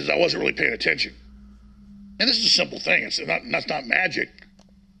 And because I wasn't really paying attention. And this is a simple thing. That's not magic.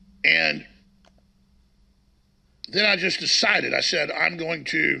 And then I just decided, I said, I'm going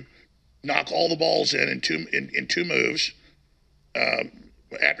to knock all the balls in two moves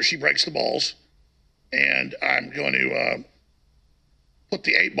after she breaks the balls. And I'm going to put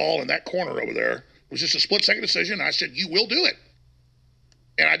the 8-ball in that corner over there. It was just a split-second decision. I said, you will do it.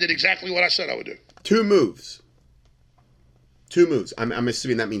 And I did exactly what I said I would do. 2 moves. I'm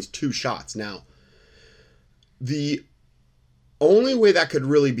assuming that means 2 shots. Now, the only way that could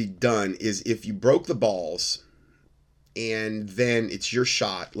really be done is if you broke the balls and then it's your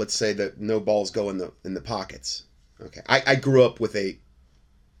shot. Let's say that no balls go in the pockets. Okay. I grew up with I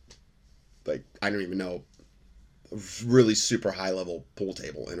don't even know, a really super high level pool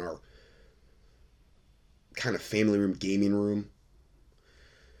table in our kind of family room, gaming room.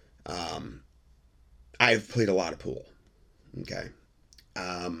 I've played a lot of pool. Okay.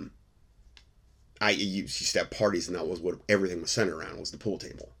 I used to have parties, and that was what everything was centered around, was the pool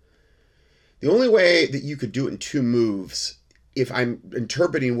table. The only way that you could do it in 2 moves, if I'm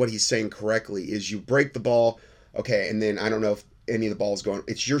interpreting what he's saying correctly, is you break the ball, okay, and then I don't know if any of the ball's going,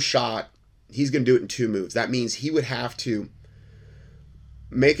 it's your shot, he's going to do it in 2 moves. That means he would have to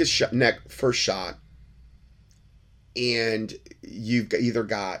make his first shot, and you've either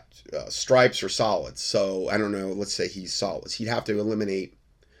got stripes or solids. So, I don't know, let's say he's solids. He'd have to eliminate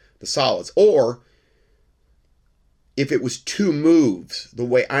the solids. Or, if it was 2 moves, the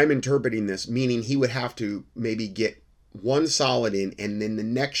way I'm interpreting this, meaning he would have to maybe get 1 solid in, and then the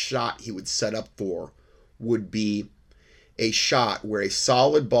next shot he would set up for would be a shot where a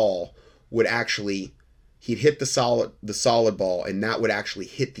solid ball would actually, he'd hit the solid ball, and that would actually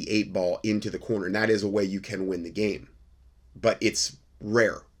hit the 8-ball into the corner. And that is a way you can win the game. But it's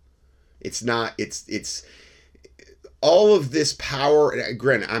rare. It's not, it's all of this power.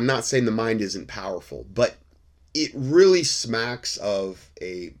 Granted, I'm not saying the mind isn't powerful, but it really smacks of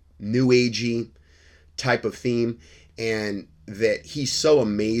a new agey type of theme, and that he's so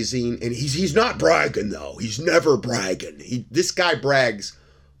amazing. And he's not bragging, though. He's never bragging. This guy brags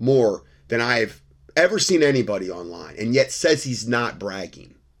more than I've ever seen anybody online, and yet says he's not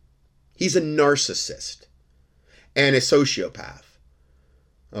bragging. He's a narcissist and a sociopath.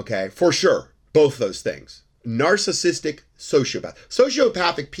 Okay, for sure, both those things. Narcissistic, sociopath.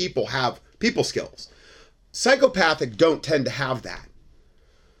 Sociopathic people have people skills. Psychopathic don't tend to have that.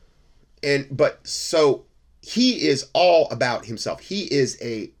 But so he is all about himself. He is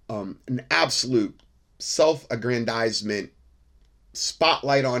an absolute self-aggrandizement,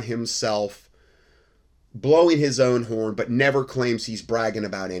 spotlight on himself, blowing his own horn, but never claims he's bragging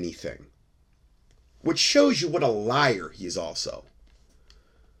about anything. Which shows you what a liar he is also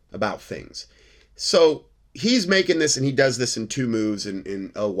about things. So he's making this, and he does this in 2 moves,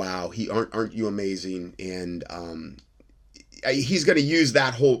 and oh wow, aren't you amazing? And he's going to use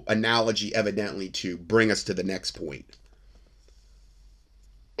that whole analogy evidently to bring us to the next point.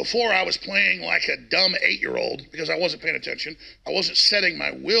 Before, I was playing like a dumb 8-year-old because I wasn't paying attention. I wasn't setting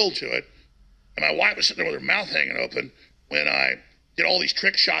my will to it. And my wife was sitting there with her mouth hanging open when I did all these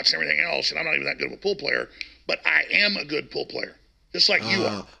trick shots and everything else. And I'm not even that good of a pool player, but I am a good pool player, just like you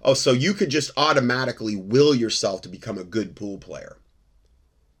are. Oh, so you could just automatically will yourself to become a good pool player.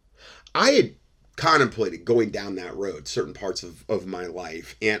 I had contemplated going down that road certain parts of my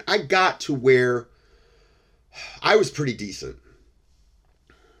life, and I got to where I was pretty decent.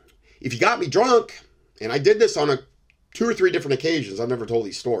 If you got me drunk, and I did this on 2 or 3 different occasions, I've never told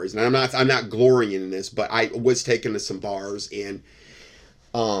these stories, and I'm not glorying in this, but I was taken to some bars, and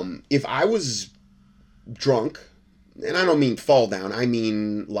if I was drunk, and I don't mean fall down, I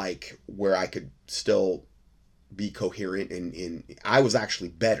mean like where I could still be coherent, and I was actually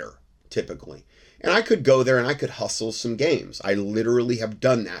better typically. And I could go there and I could hustle some games. I literally have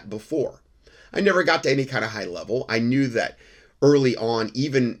done that before. I never got to any kind of high level. I knew that early on,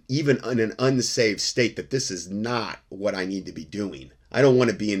 even in an unsaved state, that this is not what I need to be doing. I don't want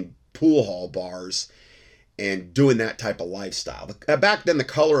to be in pool hall bars and doing that type of lifestyle. Back then, The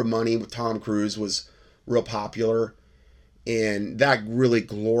Color of Money with Tom Cruise was real popular. And that really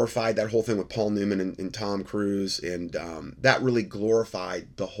glorified that whole thing with Paul Newman and Tom Cruise. And that really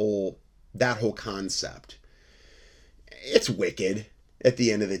glorified that whole concept. It's wicked. At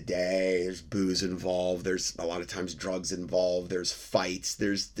the end of the day, there's booze involved. There's a lot of times drugs involved. There's fights.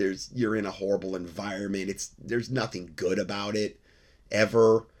 You're in a horrible environment. There's nothing good about it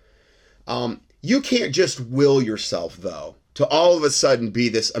ever. You can't just will yourself though to all of a sudden be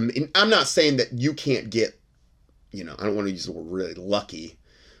this. I'm not saying that you can't get, I don't want to use the word really lucky,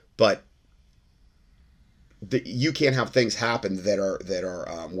 but you can't have things happen that are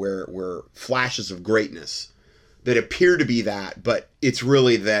where flashes of greatness that appear to be that, but it's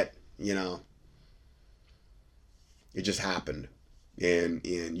really that, it just happened. And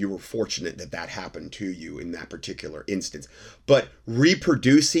you were fortunate that happened to you in that particular instance. But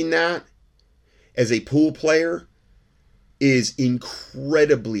reproducing that as a pool player is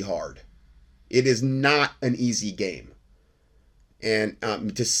incredibly hard. It is not an easy game. And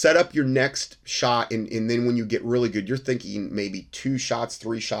to set up your next shot, and then when you get really good, you're thinking maybe 2 shots,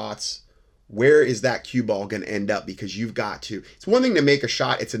 3 shots. Where is that cue ball going to end up? Because you've got to. It's one thing to make a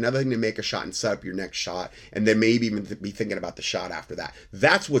shot. It's another thing to make a shot and set up your next shot, and then maybe even be thinking about the shot after that.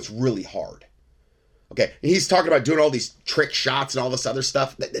 That's what's really hard. Okay, and he's talking about doing all these trick shots and all this other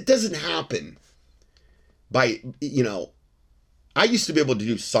stuff. That doesn't happen. I used to be able to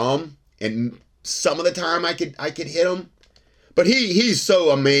do some, and some of the time I could hit him, but he's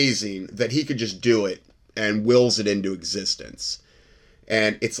so amazing that he could just do it and wills it into existence.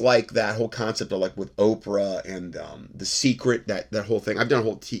 And it's like that whole concept of like with Oprah and The Secret, that whole thing. I've done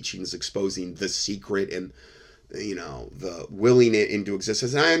whole teachings exposing The Secret and, the willing it into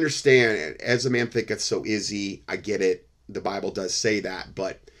existence. And I understand, as a man thinketh, so is he. I get it. The Bible does say that.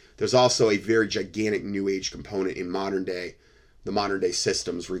 But there's also a very gigantic New Age component in the modern day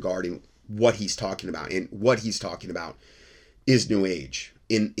systems regarding what he's talking about. And what he's talking about is New Age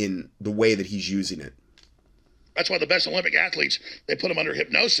in the way that he's using it. That's why the best Olympic athletes, they put them under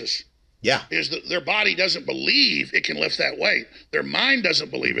hypnosis. Yeah. Is that their body doesn't believe it can lift that weight. Their mind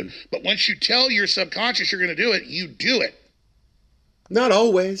doesn't believe it. But once you tell your subconscious you're going to do it, you do it. Not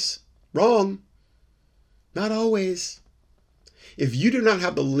always. Wrong. Not always. If you do not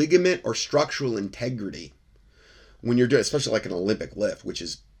have the ligament or structural integrity when you're doing, especially like an Olympic lift, which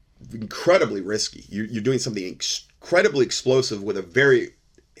is incredibly risky, you're doing something incredibly explosive with a very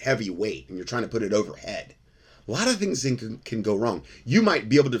heavy weight, and you're trying to put it overhead. A lot of things can go wrong. You might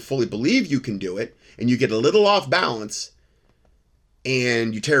be able to fully believe you can do it, and you get a little off balance,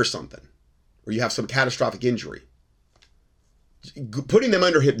 and you tear something, or you have some catastrophic injury. Putting them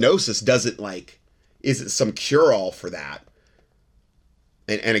under hypnosis isn't some cure-all for that.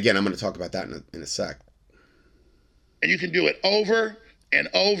 And again, I'm going to talk about that in a sec. And you can do it over and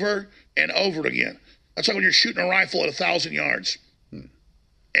over and over again. That's like when you're shooting a rifle at 1,000 yards.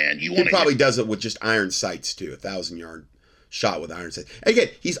 And you want he probably does it with just iron sights too, 1,000-yard shot with iron sights. Again,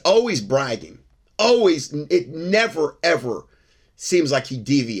 he's always bragging. Always, it never ever seems like he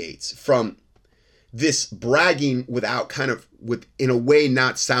deviates from this bragging in a way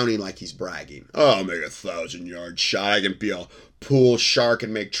not sounding like he's bragging. Oh, I'll make 1,000-yard shot. I can be a pool shark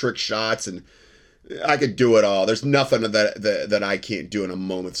and make trick shots, and I could do it all. There's nothing that I can't do in a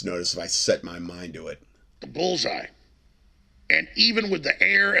moment's notice if I set my mind to it. The bullseye. And even with the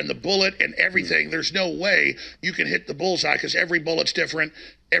air and the bullet and everything, there's no way you can hit the bullseye because every bullet's different,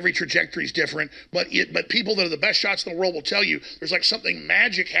 every trajectory's different. But people that are the best shots in the world will tell you there's like something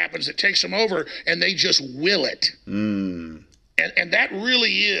magic happens that takes them over, and they just will it. And that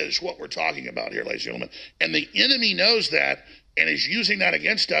really is what we're talking about here, ladies and gentlemen. And the enemy knows that and is using that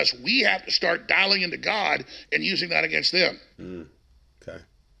against us. We have to start dialing into God and using that against them. Okay.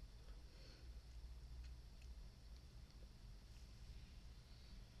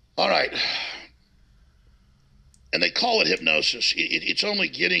 All right. And they call it hypnosis. It's only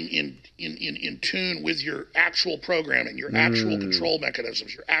getting in tune with your actual programming, your actual control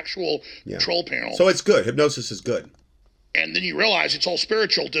mechanisms, your actual control panel. So it's good. Hypnosis is good. And then you realize it's all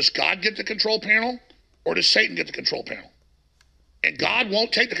spiritual. Does God get the control panel, or does Satan get the control panel? And God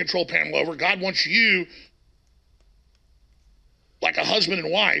won't take the control panel over. God wants you, like a husband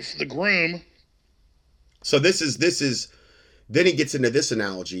and wife, the groom. So this is then he gets into this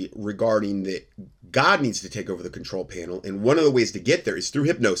analogy regarding that God needs to take over the control panel, and one of the ways to get there is through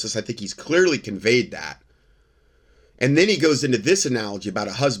hypnosis. I think he's clearly conveyed that. And then he goes into this analogy about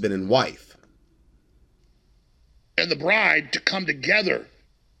a husband and wife. And the bride to come together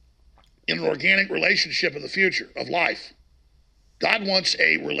in an organic relationship of the future, of life. God wants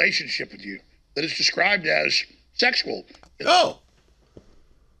a relationship with you that is described as sexual. Oh.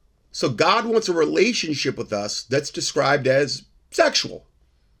 So God wants a relationship with us that's described as sexual.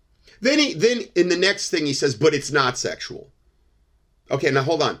 Then in the next thing he says, but it's not sexual. Okay, now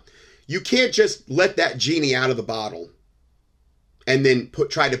hold on. You can't just let that genie out of the bottle and then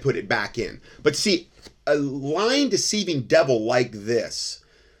try to put it back in. But see, a lying, deceiving devil like this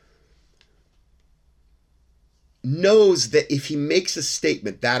knows that if he makes a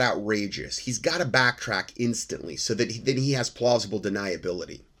statement that outrageous, he's got to backtrack instantly so that then he has plausible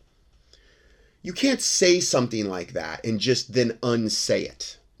deniability. You can't say something like that and just then unsay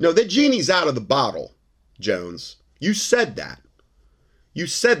it. No, the genie's out of the bottle, Jones. You said that. You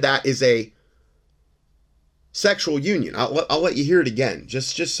said that is a sexual union. I'll let you hear it again,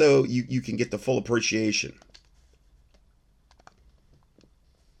 just so you can get the full appreciation.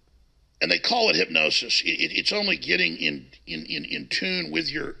 And they call it hypnosis. It's only getting in tune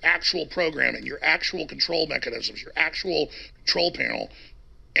with your actual programming, your actual control mechanisms, your actual control panel.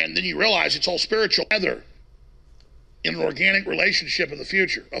 And then you realize it's all spiritual together in an organic relationship of the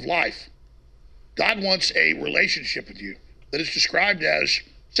future, of life. God wants a relationship with you that is described as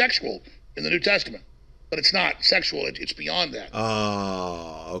sexual in the New Testament. But it's not sexual, it's beyond that.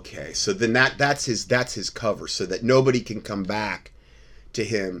 Oh, okay. So then that's his cover, so that nobody can come back to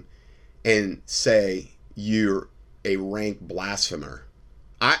him and say you're a rank blasphemer.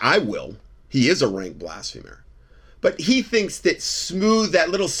 I will. He is a rank blasphemer. But he thinks that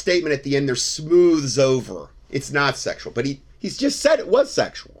little statement at the end there smooths over. It's not sexual. But he's just said it was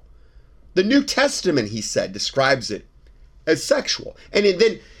sexual. The New Testament, he said, describes it as sexual. And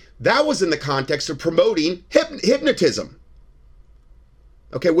then that was in the context of promoting hypnotism.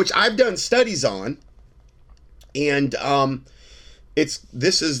 Okay, which I've done studies on. And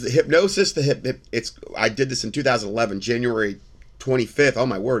this is the hypnosis, I did this in 2011, January 25th. Oh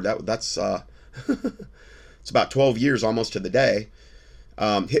my word, that's it's about 12 years almost to the day.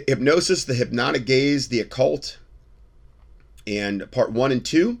 Hypnosis, the hypnotic gaze, the occult, and part 1 and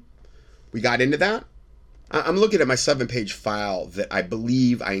 2. We got into that. I'm looking at my 7-page file that I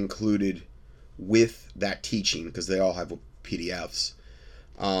believe I included with that teaching, because they all have PDFs.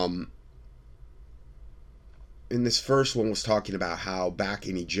 And this first one was talking about how back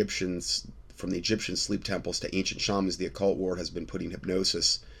in from the Egyptian sleep temples to ancient shamans, the occult world has been putting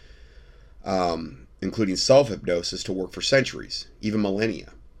hypnosis, including self-hypnosis, to work for centuries, even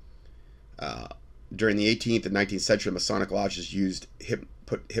millennia. During the 18th and 19th century, Masonic lodges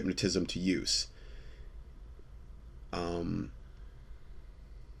put hypnotism to use. In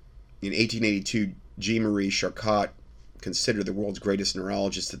 1882, Jean-Marie Charcot, considered the world's greatest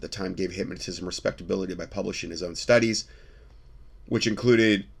neurologist at the time, gave hypnotism respectability by publishing his own studies, which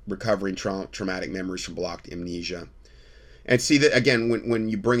included recovering traumatic memories from blocked amnesia. And see that again, when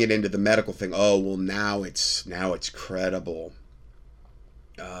you bring it into the medical thing, oh well, now it's credible.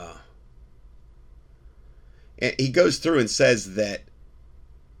 And he goes through and says that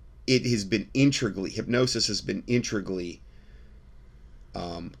hypnosis has been integrally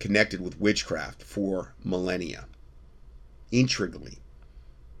connected with witchcraft for millennia. Integrally.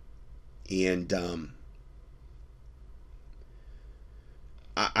 And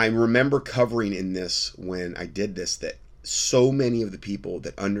I remember covering in this, when I did this, that so many of the people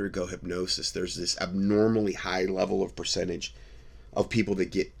that undergo hypnosis, there's this abnormally high level of percentage of people that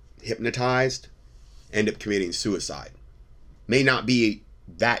get hypnotized end up committing suicide. May not be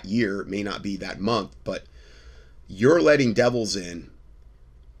that year, may not be that month, but you're letting devils in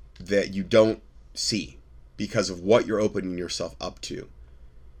that you don't see because of what you're opening yourself up to.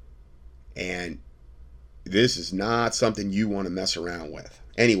 And this is not something you want to mess around with.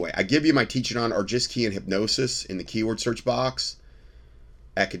 Anyway, I give you my teaching on, or just key in hypnosis in the keyword search box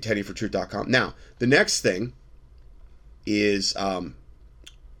at contendingfortruth.com. Now, the next thing is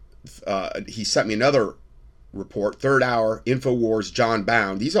he sent me another report, Third Hour, InfoWars, John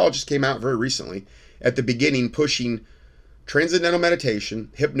Bound. These all just came out very recently. at the beginning pushing transcendental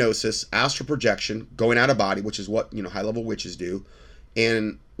meditation, hypnosis, astral projection, going out of body, which is what, high-level witches do,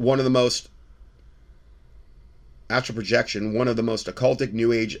 and one of the most occultic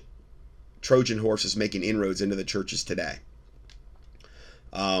New Age Trojan horses making inroads into the churches today.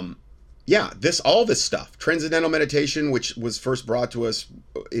 All this stuff, transcendental meditation, which was first brought to us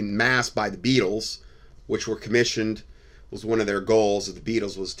in mass by the Beatles, which were commissioned, was one of their goals of the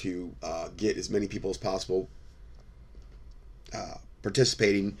Beatles was to get as many people as possible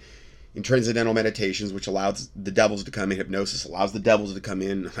participating in transcendental meditations, which allows the devils to come in. Hypnosis allows the devils to come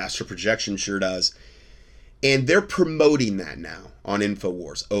in. Astral projection sure does. And they're promoting that now on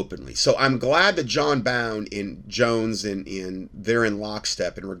InfoWars openly. So I'm glad that John Bowne and Jones and they're in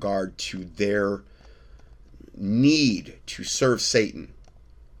lockstep in regard to their need to serve Satan.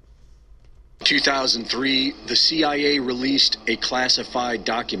 2003, the CIA released a classified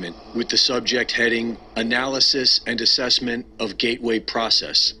document with the subject heading Analysis and Assessment of Gateway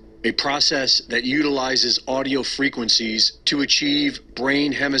Process, a process that utilizes audio frequencies to achieve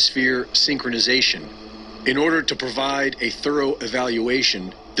brain hemisphere synchronization. In order to provide a thorough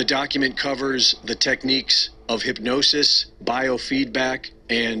evaluation, the document covers the techniques of hypnosis, biofeedback,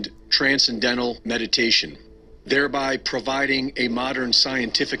 and transcendental meditation, thereby providing a modern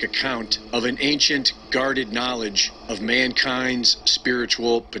scientific account of an ancient guarded knowledge of mankind's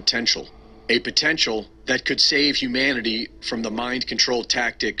spiritual potential, a potential that could save humanity from the mind control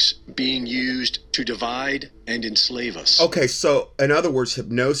tactics being used to divide and enslave us. Okay, so in other words,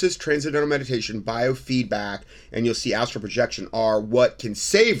 hypnosis, transcendental meditation, biofeedback, and you'll see astral projection are what can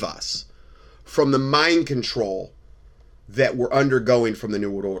save us from the mind control that we're undergoing from the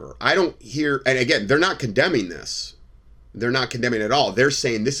New World Order. I don't hear, and again, they're not condemning this. They're not condemning at all. They're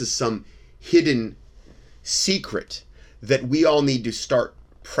saying this is some hidden secret that we all need to start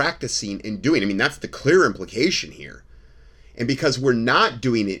practicing and doing. I mean, that's the clear implication here. And because we're not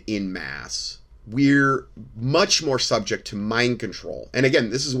doing it in mass, we're much more subject to mind control. And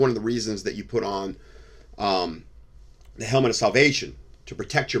again, this is one of the reasons that you put on the helmet of salvation, to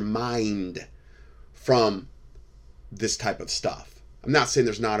protect your mind from this type of stuff. I'm not saying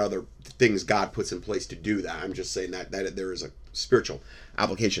there's not other things God puts in place to do that. I'm just saying that there is a spiritual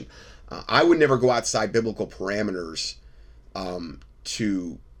application. I would never go outside biblical parameters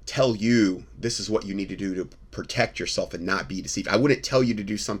to tell you this is what you need to do to protect yourself and not be deceived. I wouldn't tell you to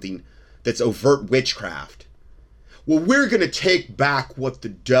do something that's overt witchcraft. Well, we're going to take back what the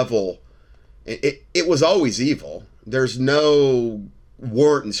devil... It was always evil. There's no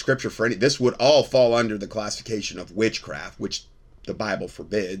warrant in Scripture for any... This would all fall under the classification of witchcraft, which the Bible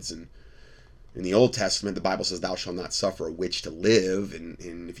forbids. And in the Old Testament, the Bible says, thou shalt not suffer a witch to live.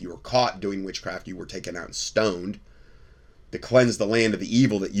 And if you were caught doing witchcraft, you were taken out and stoned to cleanse the land of the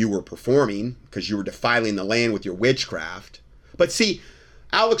evil that you were performing, because you were defiling the land with your witchcraft. But see,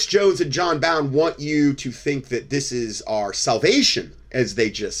 Alex Jones and John Bowne want you to think that this is our salvation, as they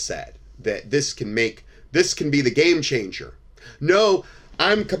just said, that this can be the game changer. No,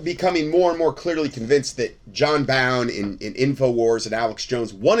 I'm becoming more and more clearly convinced that John Bowne in InfoWars and Alex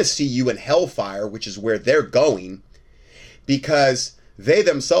Jones want to see you in hellfire, which is where they're going, because they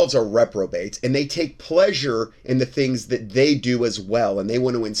themselves are reprobates, and they take pleasure in the things that they do as well, and they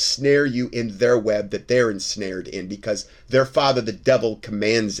want to ensnare you in their web that they're ensnared in, because their father, the devil,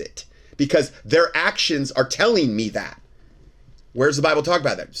 commands it, because their actions are telling me that. Where's the Bible talk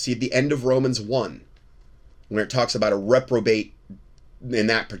about that? See, at the end of Romans 1, when it talks about a reprobate, in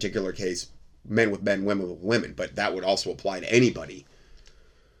that particular case, men with men, women with women, but that would also apply to anybody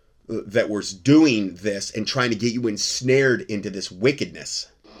that was doing this and trying to get you ensnared into this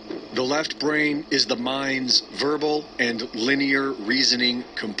wickedness. The left brain is the mind's verbal and linear reasoning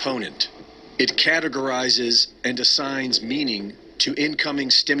component. It categorizes and assigns meaning to incoming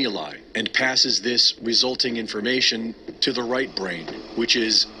stimuli and passes this resulting information to the right brain, which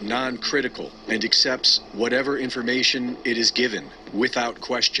is non-critical and accepts whatever information it is given without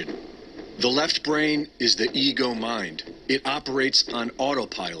question. The left brain is the ego mind. It operates on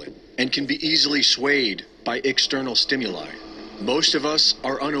autopilot and can be easily swayed by external stimuli. Most of us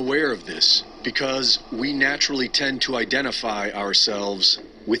are unaware of this because we naturally tend to identify ourselves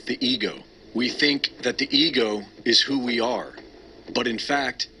with the ego. We think that the ego is who we are, but in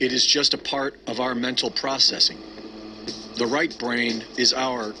fact, it is just a part of our mental processing. The right brain is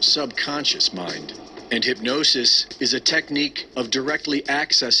our subconscious mind, and hypnosis is a technique of directly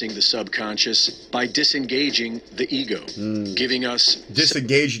accessing the subconscious by disengaging the ego, giving us...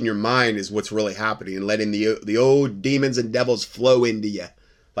 Disengaging your mind is what's really happening, and letting the old demons and devils flow into you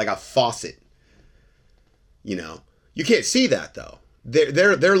like a faucet. You know, you can't see that, though.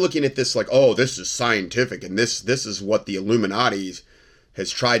 they're looking at this like, oh, this is scientific, and this is what the Illuminati has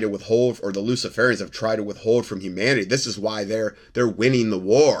tried to withhold, or the Luciferians have tried to withhold from humanity. This is why they're winning the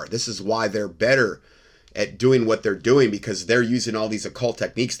war. This is why they're better at doing what they're doing, because they're using all these occult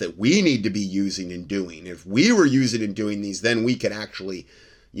techniques that we need to be using and doing. If we were using and doing these, then we could actually,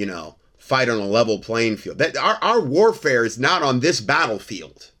 fight on a level playing field. That our warfare is not on this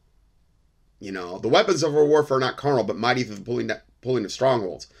battlefield. The weapons of our warfare are not carnal, but mighty through the pulling of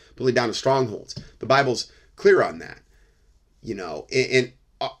strongholds, pulling down of strongholds. The Bible's clear on that. And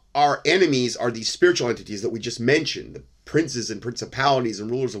our enemies are these spiritual entities that we just mentioned, the princes and principalities and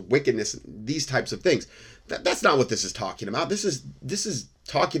rulers of wickedness, these types of things. That's not what this is talking about. This is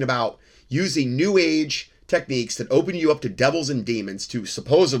talking about using New Age techniques that open you up to devils and demons to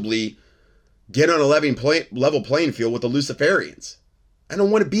supposedly get on a level playing field with the Luciferians. I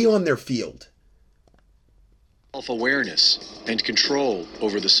don't want to be on their field. Self-awareness and control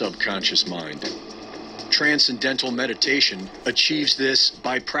over the subconscious mind. Transcendental meditation achieves this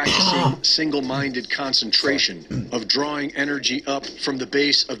by practicing single-minded concentration of drawing energy up from the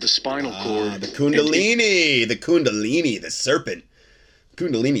base of the spinal cord. The serpent.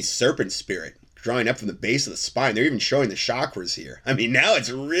 Kundalini serpent spirit drawing up from the base of the spine. They're even showing the chakras here. I mean, now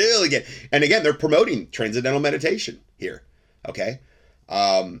it's really good. And again, they're promoting transcendental meditation here. Okay?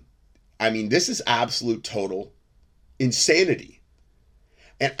 This is absolute total insanity.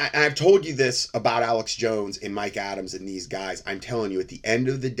 And I've told you this about Alex Jones and Mike Adams and these guys. I'm telling you, at the end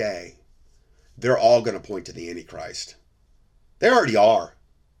of the day, they're all going to point to the Antichrist. They already are.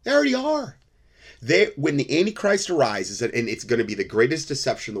 When the Antichrist arises, and it's going to be the greatest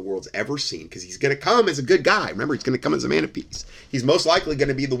deception the world's ever seen, because he's going to come as a good guy. Remember, he's going to come as a man of peace. He's most likely going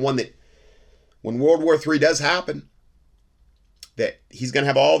to be the one that, when World War III does happen, that he's going to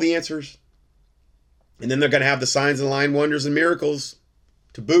have all the answers. And then they're going to have the signs and lying wonders and miracles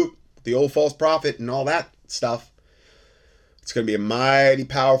to boot, the old false prophet and all that stuff. It's going to be a mighty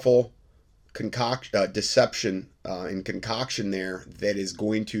powerful deception and concoction there that is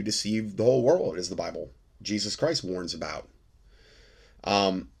going to deceive the whole world, as the Bible, Jesus Christ, warns about.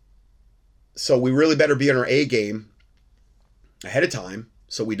 So we really better be on our A game ahead of time,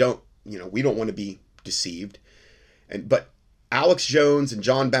 so we don't want to be deceived. But Alex Jones and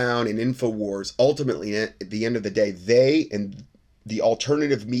John Bound and InfoWars, ultimately, at the end of the day, they and the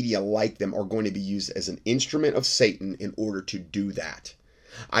alternative media like them are going to be used as an instrument of Satan in order to do that.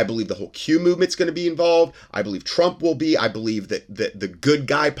 I believe the whole Q movement's going to be involved. I believe Trump will be. I believe that the good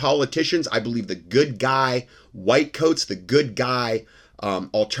guy politicians, I believe the good guy white coats, the good guy, a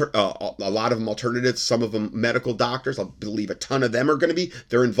lot of them alternatives, some of them medical doctors, I believe a ton of them are going to be.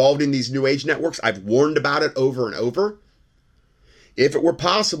 They're involved in these New Age networks. I've warned about it over and over. If it were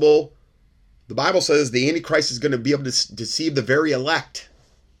possible, the Bible says the Antichrist is going to be able to deceive the very elect.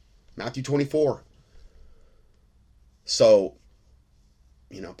 Matthew 24. So,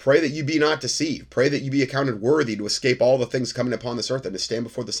 pray that you be not deceived. Pray that you be accounted worthy to escape all the things coming upon this earth and to stand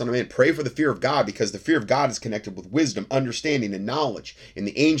before the Son of Man. Pray for the fear of God, because the fear of God is connected with wisdom, understanding, and knowledge. And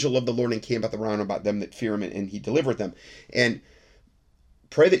the angel of the Lord encampeth around about them that fear him, and he delivereth them. And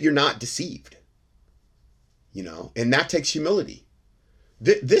pray that you're not deceived. And that takes humility.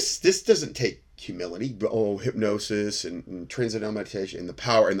 This doesn't take humility, but hypnosis and transcendental meditation and the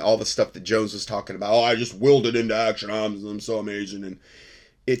power and all the stuff that Jones was talking about. I just willed it into action. I'm so amazing. And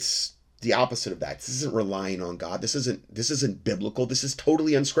it's the opposite of that. This isn't relying on God. This isn't biblical. This is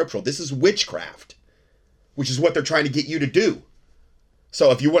totally unscriptural. This is witchcraft, which is what they're trying to get you to do. So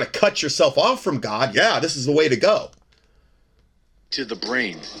if you want to cut yourself off from God, this is the way to go. To the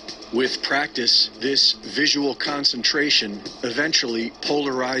brain. With practice, this visual concentration eventually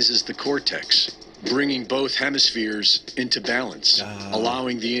polarizes the cortex, bringing both hemispheres into balance,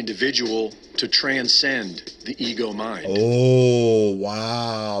 allowing the individual to transcend the ego mind. Oh,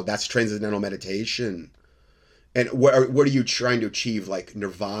 wow. That's transcendental meditation. And what are you trying to achieve? Like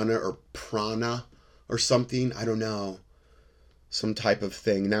nirvana or prana or something? I don't know. Some type of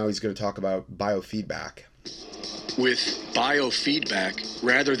thing. Now he's going to talk about biofeedback. With biofeedback,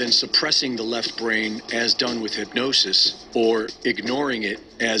 rather than suppressing the left brain as done with hypnosis or ignoring it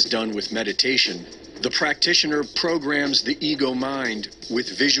as done with meditation, the practitioner programs the ego mind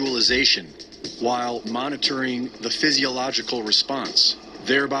with visualization while monitoring the physiological response,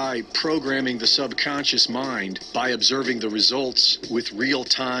 thereby programming the subconscious mind by observing the results with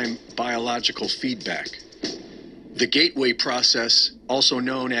real-time biological feedback. The gateway process, also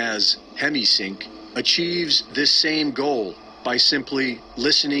known as hemisync, achieves this same goal by simply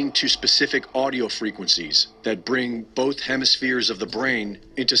listening to specific audio frequencies that bring both hemispheres of the brain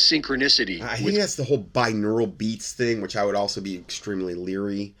into synchronicity. I think that's the whole binaural beats thing, which I would also be extremely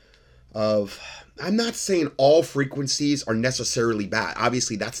leery of. I'm not saying all frequencies are necessarily bad.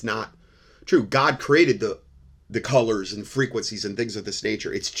 Obviously, that's not true. God created the colors and frequencies and things of this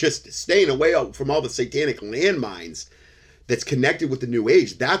nature. It's just staying away from all the satanic landmines that's connected with the New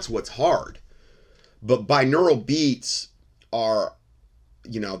Age. That's what's hard. But binaural beats are,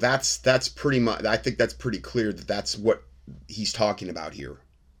 that's pretty much, I think that's pretty clear that that's what he's talking about here.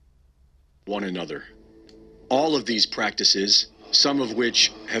 One another. All of these practices, some of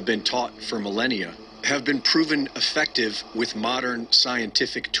which have been taught for millennia, have been proven effective with modern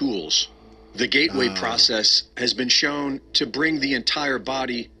scientific tools. The gateway process has been shown to bring the entire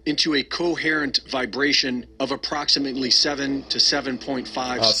body into a coherent vibration of approximately 7 to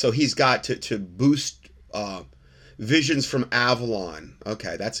 7.5. So he's got to boost visions from Avalon.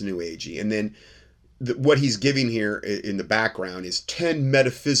 Okay, that's a new agey. And then what he's giving here in the background is 10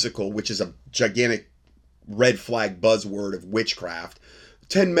 metaphysical, which is a gigantic red flag buzzword of witchcraft.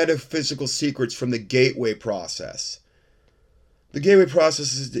 10 metaphysical secrets from the gateway process. The gateway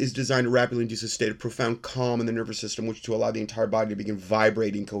process is designed to rapidly induce a state of profound calm in the nervous system, which to allow the entire body to begin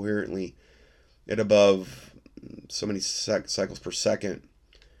vibrating coherently at above so many cycles per second.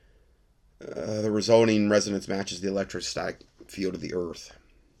 The resulting resonance matches the electrostatic field of the Earth.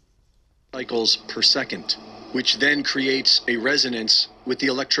 Cycles per second, which then creates a resonance with the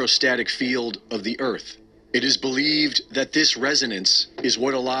electrostatic field of the Earth. It is believed that this resonance is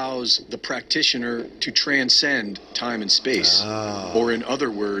what allows the practitioner to transcend time and space, or in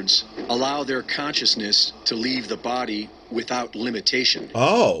other words, allow their consciousness to leave the body without limitation.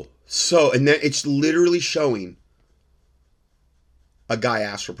 And then it's literally showing a guy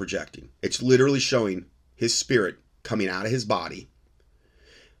astral projecting. It's literally showing his spirit coming out of his body,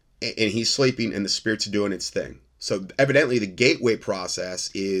 and he's sleeping and the spirit's doing its thing. So evidently the gateway process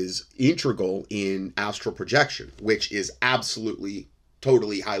is integral in astral projection, which is absolutely,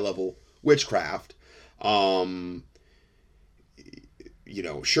 totally high-level witchcraft. Shirley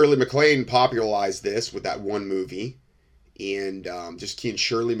MacLaine popularized this with that one movie. And just key in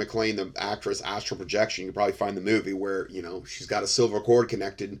Shirley MacLaine, the actress, astral projection, you can probably find the movie where, she's got a silver cord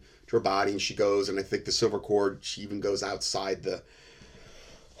connected to her body and she goes, and I think the silver cord, she even goes outside the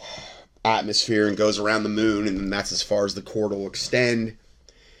atmosphere and goes around the moon, and then that's as far as the cord will extend.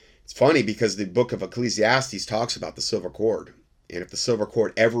 It's funny because the book of Ecclesiastes talks about the silver cord, and if the silver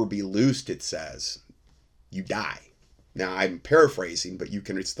cord ever be loosed, it says, you die. Now I'm paraphrasing, but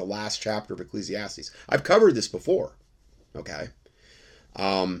it's the last chapter of Ecclesiastes. I've covered this before, okay?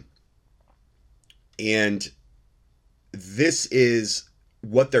 And this is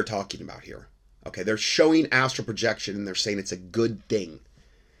what they're talking about here. Okay, they're showing astral projection and they're saying it's a good thing.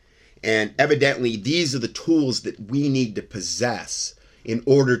 And evidently, these are the tools that we need to possess in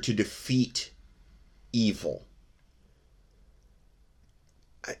order to defeat evil.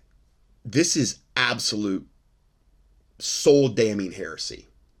 This is absolute soul-damning heresy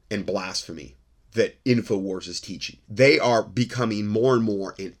and blasphemy that InfoWars is teaching. They are becoming more and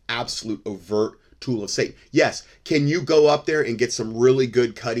more an absolute overt tool of Satan. Yes, can you go up there and get some really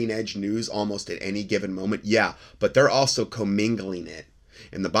good cutting-edge news almost at any given moment? Yeah, but they're also commingling it.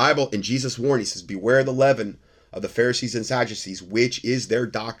 In the Bible, and Jesus warned, he says, beware the leaven of the Pharisees and Sadducees, which is their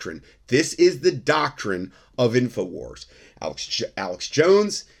doctrine. This is the doctrine of InfoWars. Alex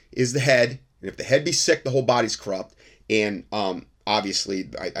Jones is the head, and if the head be sick, the whole body's corrupt. And obviously,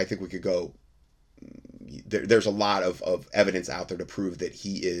 I think we could go, there's a lot of evidence out there to prove that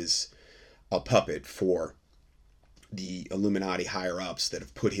he is a puppet for the Illuminati higher-ups that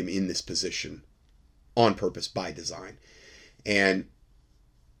have put him in this position on purpose by design. And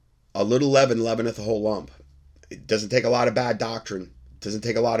a little leaven leaveneth the whole lump. It doesn't take a lot of bad doctrine. It doesn't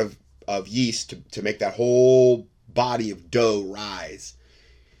take a lot of yeast to make that whole body of dough rise.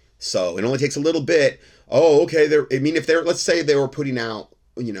 So it only takes a little bit. Oh, okay. Let's say they were putting out,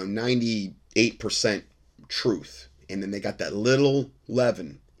 98% truth, and then they got that little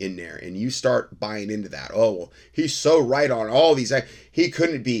leaven in there, and you start buying into that. Oh, well, he's so right on all these. He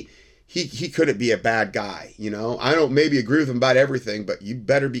couldn't be a bad guy, I don't maybe agree with him about everything, but you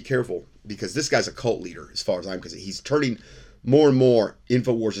better be careful because this guy's a cult leader as far as I'm concerned. He's turning more and more,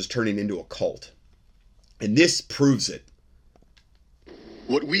 InfoWars is turning into a cult. And this proves it.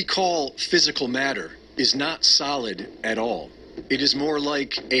 What we call physical matter is not solid at all. It is more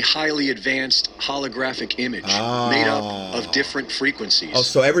like a highly advanced holographic image made up of different frequencies. Oh,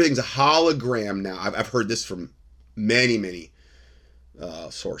 so everything's a hologram now. I've heard this from many, many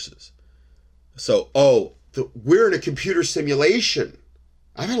sources. So, we're in a computer simulation.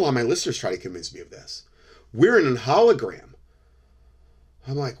 I've had a lot of my listeners try to convince me of this. We're in a hologram.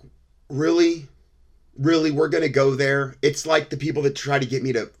 I'm like, really? Really? We're going to go there? It's like the people that try to get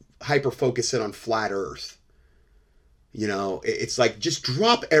me to hyper-focus in on flat Earth. You know, it's like, just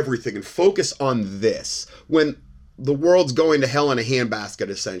drop everything and focus on this. When the world's going to hell in a handbasket,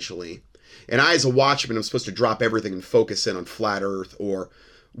 essentially. And I, as a watchman, I'm supposed to drop everything and focus in on flat Earth, or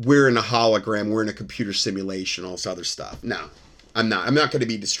we're in a hologram, we're in a computer simulation, all this other stuff. No, I'm not. I'm not going to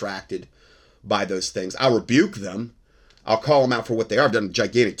be distracted by those things. I'll rebuke them. I'll call them out for what they are. I've done a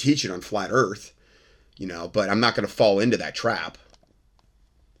gigantic teaching on flat Earth, you know, but I'm not going to fall into that trap.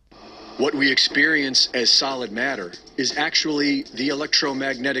 What we experience as solid matter is actually the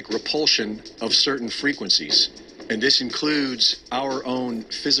electromagnetic repulsion of certain frequencies, and this includes our own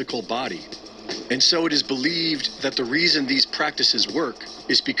physical body. And so it is believed that the reason these practices work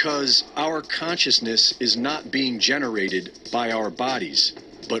is because our consciousness is not being generated by our bodies,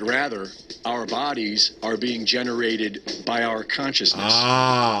 but rather our bodies are being generated by our consciousness.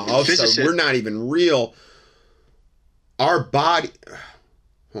 So we're not even real. Our body...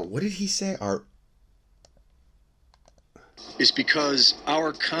 What did he say? Is because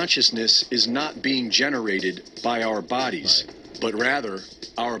our consciousness is not being generated by our bodies, but rather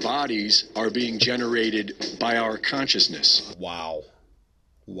our bodies are being generated by our consciousness. Wow.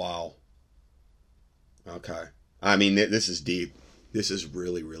 Okay. I mean, this is deep. This is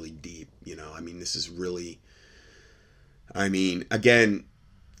really, really deep. You know, I mean, this is really... I mean, again,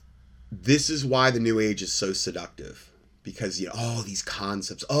 this is why the New Age is so seductive. Because, you know, all these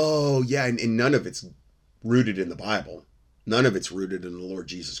concepts. Oh, yeah, and none of it's rooted in the Bible. None of it's rooted in the Lord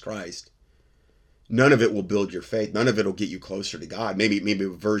Jesus Christ. None of it will build your faith. None of it will get you closer to God. Maybe a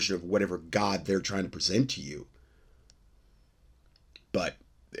version of whatever God they're trying to present to you. But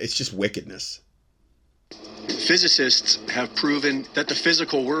it's just wickedness. Physicists have proven that the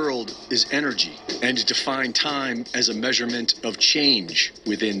physical world is energy and define time as a measurement of change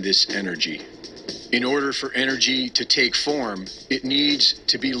within this energy. In order for energy to take form, it needs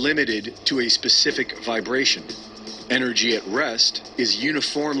to be limited to a specific vibration. Energy at rest is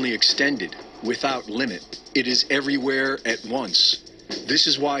uniformly extended, without limit. It is everywhere at once. This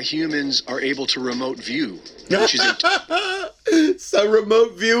is why humans are able to remote view, which is So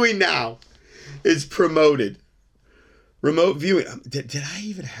remote viewing now is promoted. Remote viewing. Did I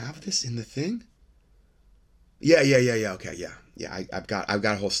even have this in the thing? Yeah. Okay, yeah. Yeah, I've got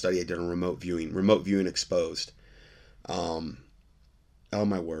a whole study I did on remote viewing exposed. Oh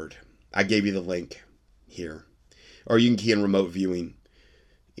my word. I gave you the link here. Or you can key in remote viewing,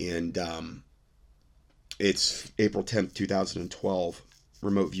 and it's April 10th, 2012,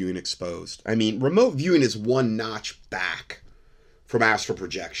 remote viewing exposed. I mean, remote viewing is one notch back from astral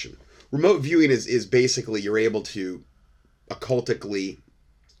projection. Remote viewing is basically you're able to occultically,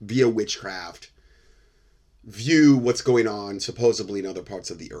 via witchcraft, view what's going on supposedly in other parts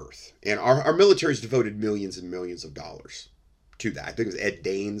of the earth. And our military's devoted millions and millions of dollars to that. I think it was Ed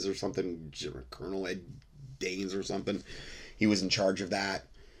Daines or something, Colonel Ed Daines or something. He was in charge of that.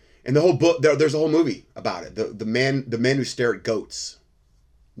 And the whole book, there's a whole movie about it. The men who stare at goats,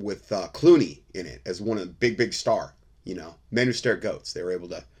 with Clooney in it as one of the big star, you know, Men Who Stare at Goats. They were able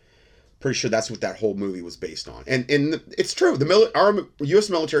to, pretty sure that's what that whole movie was based on. And it's true. Our U.S.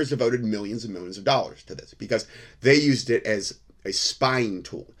 military has devoted millions and millions of dollars to this because they used it as a spying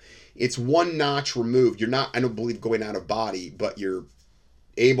tool. It's one notch removed. You're not, I don't believe, going out of body, but you're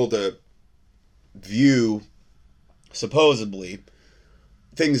able to view, supposedly,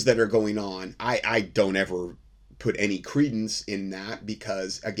 things that are going on. I don't ever put any credence in that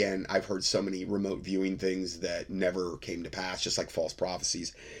because, again, I've heard so many remote viewing things that never came to pass, just like false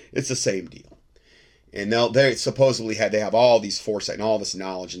prophecies. It's the same deal. And they supposedly they have all these foresight and all this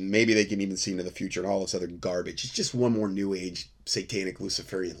knowledge, and maybe they can even see into the future and all this other garbage. It's just one more New Age, satanic,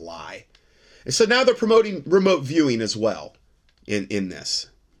 Luciferian lie. And so now they're promoting remote viewing as well in this.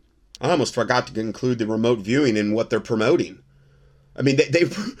 I almost forgot to include the remote viewing in what they're promoting. I mean,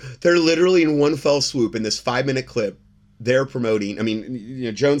 they're literally in one fell swoop in this 5-minute clip. They're promoting. I mean, you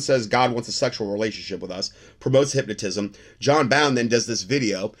know, Jones says God wants a sexual relationship with us, promotes hypnotism. John Bound then does this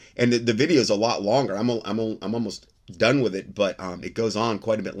video, and the video is a lot longer. I'm almost done with it, but it goes on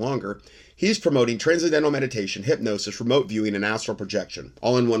quite a bit longer. He's promoting transcendental meditation, hypnosis, remote viewing, and astral projection,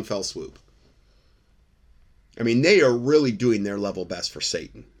 all in one fell swoop. I mean, they are really doing their level best for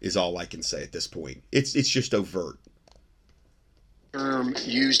Satan, is all I can say at this point. It's just overt. Term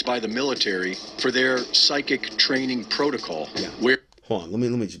used by the military for their psychic training protocol. Yeah. Where hold on, let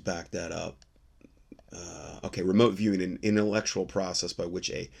me just back that up. Okay, remote viewing, an intellectual process by which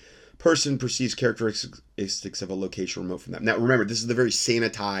a person perceives characteristics of a location remote from them. Now, remember, this is the very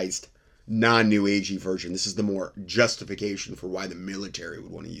sanitized, non-New Agey version. This is the more justification for why the military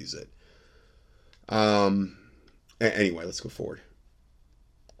would want to use it. Anyway, let's go forward.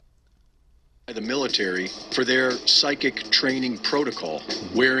 The military for their psychic training protocol,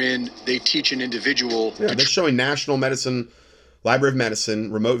 wherein they teach an individual. Yeah, they're showing National Medicine, Library of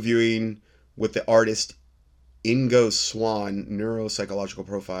Medicine, remote viewing with the artist Ingo Swann, neuropsychological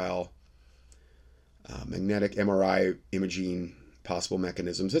profile, magnetic MRI imaging, possible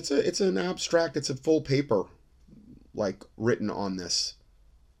mechanisms. It's an abstract. It's a full paper, like written on this.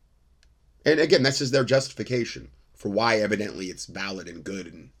 And again, this is their justification for why evidently it's valid and good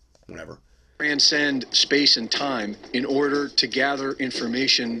and whatever. Transcend space and time in order to gather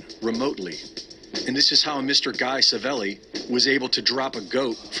information remotely. And this is how Mr. Guy Savelli was able to drop a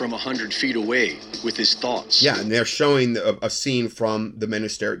goat from 100 feet away with his thoughts. Yeah, and they're showing a scene from the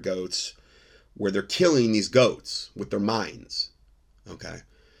Monasteric Goats where they're killing these goats with their minds. Okay.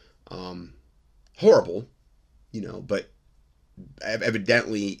 Horrible, but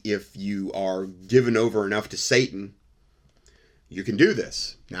evidently if you are given over enough to Satan, you can do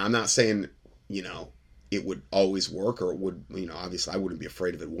this. Now, I'm not saying it would always work, or it would, obviously I wouldn't be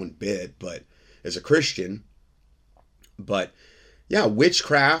afraid of it one bit, but as a Christian, but yeah,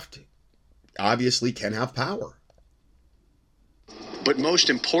 witchcraft obviously can have power. But most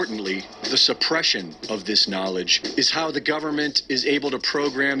importantly, the suppression of this knowledge is how the government is able to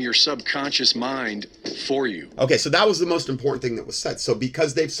program your subconscious mind for you. Okay, so that was the most important thing that was said. So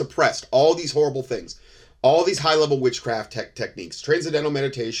because they've suppressed all these horrible things, all these high-level witchcraft techniques, transcendental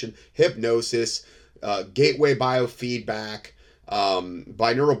meditation, hypnosis, gateway biofeedback,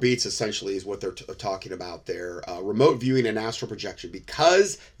 binaural beats essentially is what they're talking about there, remote viewing and astral projection.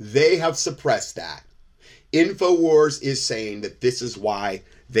 Because they have suppressed that, InfoWars is saying that this is why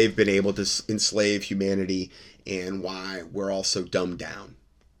they've been able to enslave humanity and why we're all so dumbed down.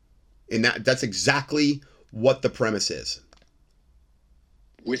 And that's exactly what the premise is.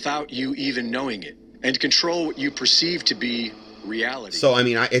 Without you even knowing it, and control what you perceive to be reality. So, I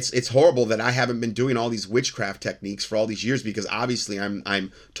mean, it's horrible that I haven't been doing all these witchcraft techniques for all these years, because obviously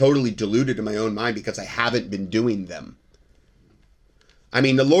I'm totally deluded in my own mind because I haven't been doing them. I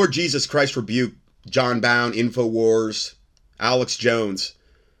mean, the Lord Jesus Christ rebuked John Bound, InfoWars, Alex Jones,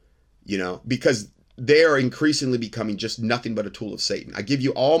 because they are increasingly becoming just nothing but a tool of Satan. I give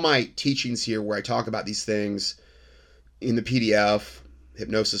you all my teachings here where I talk about these things in the PDF.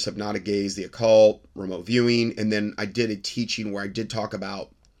 Hypnosis, hypnotic gaze, the occult, remote viewing, and then I did a teaching where I did talk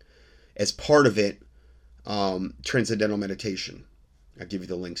about, as part of it, transcendental meditation. I'll give you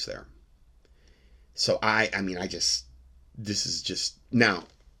the links there. So this is just, now,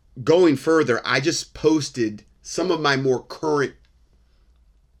 going further, I just posted some of my more current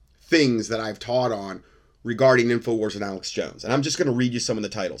things that I've taught on regarding InfoWars and Alex Jones. And I'm just going to read you some of the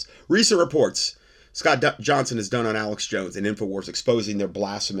titles. Recent reports Scott Johnson has done on Alex Jones and InfoWars exposing their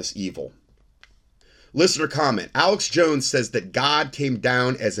blasphemous evil. Listener comment. Alex Jones says that God came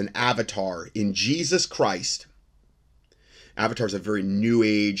down as an avatar in Jesus Christ. Avatar is a very New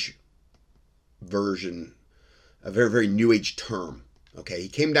Age version, a very, very New Age term. Okay, he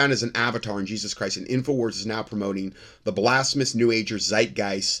came down as an avatar in Jesus Christ, and InfoWars is now promoting the blasphemous New Ager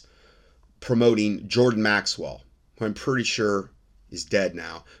zeitgeist, promoting Jordan Maxwell, who I'm pretty sure is dead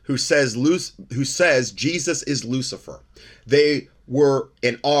now, who says Jesus is Lucifer. They were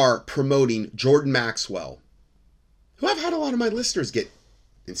and are promoting Jordan Maxwell, who I've had a lot of my listeners get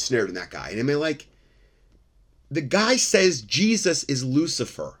ensnared in that guy. And I mean, like, the guy says Jesus is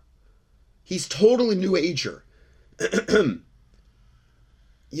Lucifer. He's totally New Ager.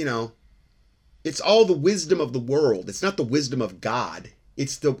 It's all the wisdom of the world. It's not the wisdom of God.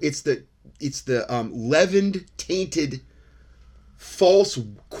 It's the leavened, tainted, false,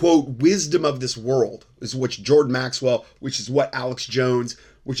 quote, wisdom of this world is what Jordan Maxwell, which is what Alex Jones,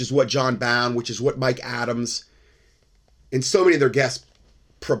 which is what John Bound, which is what Mike Adams, and so many of their guests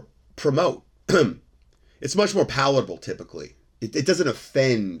promote. It's much more palatable, typically. It doesn't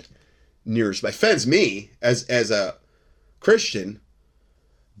offend near as much. It offends me as a Christian,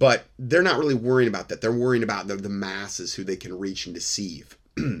 but they're not really worrying about that. They're worrying about the masses who they can reach and deceive.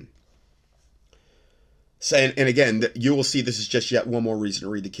 So, and again, you will see this is just yet one more reason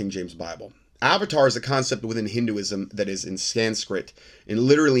to read the King James Bible. Avatar is a concept within Hinduism that is in Sanskrit and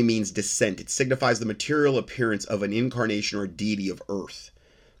literally means descent. It signifies the material appearance of an incarnation or a deity of earth.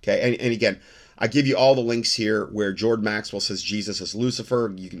 Okay, and again, I give you all the links here where Jordan Maxwell says Jesus is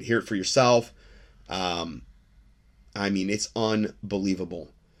Lucifer. You can hear it for yourself. I mean, it's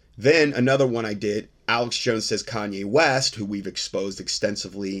unbelievable. Then another one I did, Alex Jones says Kanye West, who we've exposed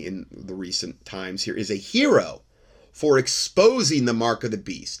extensively in the recent times here, is a hero for exposing the mark of the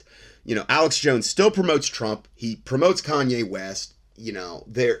beast. You know, Alex Jones still promotes Trump. He promotes Kanye West. You know,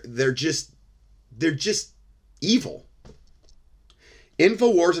 they're just evil.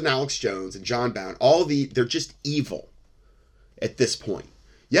 InfoWars and Alex Jones and John Bound, they're just evil at this point.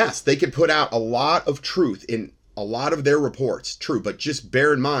 Yes, they can put out a lot of truth in a lot of their reports, true, but just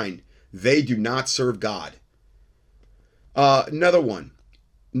bear in mind, they do not serve God. Another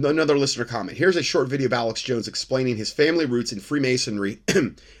listener comment. Here's a short video of Alex Jones explaining his family roots in Freemasonry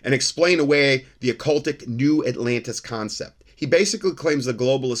and explain away the occultic New Atlantis concept. He basically claims the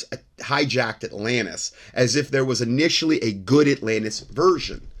globalists hijacked Atlantis as if there was initially a good Atlantis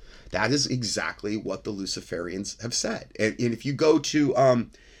version. That is exactly what the Luciferians have said. And if you go to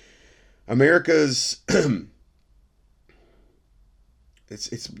America's...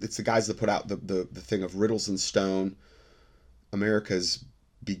 It's the guys that put out the thing of Riddles and Stone, America's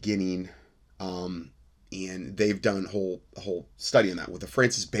Beginning, and they've done a whole study on that with the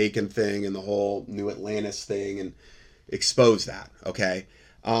Francis Bacon thing and the whole New Atlantis thing and expose that, okay?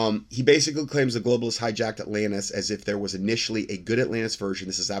 He basically claims the globalists hijacked Atlantis as if there was initially a good Atlantis version.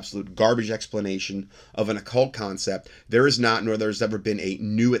 This is absolute garbage explanation of an occult concept. There is not, nor there's ever been a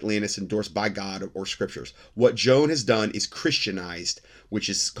new Atlantis endorsed by God or scriptures. What Joan has done is Christianized, which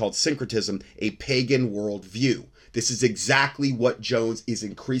is called syncretism, a pagan worldview. This is exactly what Jones is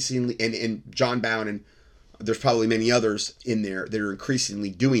increasingly, and John Bound, and there's probably many others in there that are increasingly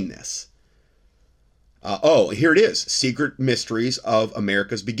doing this. Here it is. Secret Mysteries of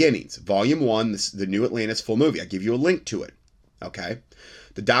America's Beginnings. Volume 1, the New Atlantis full movie. I give you a link to it. Okay?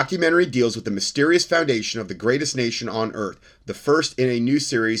 The documentary deals with the mysterious foundation of the greatest nation on earth. The first in a new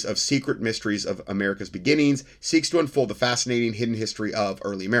series of Secret Mysteries of America's Beginnings seeks to unfold the fascinating hidden history of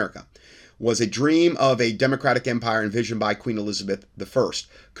early America. Was a dream of a democratic empire envisioned by Queen Elizabeth I.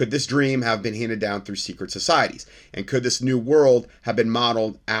 Could this dream have been handed down through secret societies? And could this new world have been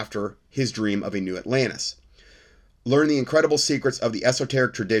modeled after his dream of a new Atlantis? Learn the incredible secrets of the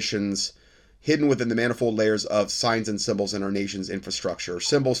esoteric traditions hidden within the manifold layers of signs and symbols in our nation's infrastructure,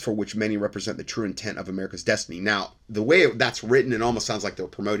 symbols for which many represent the true intent of America's destiny. Now, the way that's written, it almost sounds like they're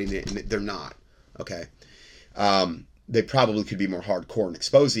promoting it, and they're not, okay? They probably could be more hardcore in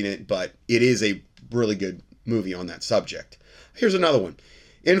exposing it, but it is a really good movie on that subject. Here's another one.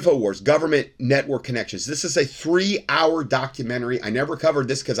 InfoWars, Government Network Connections. This is a 3-hour documentary. I never covered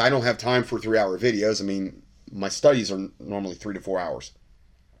this because I don't have time for 3-hour videos. I mean, my studies are normally 3 to 4 hours.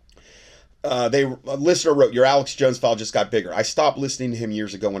 A listener wrote, your Alex Jones file just got bigger. I stopped listening to him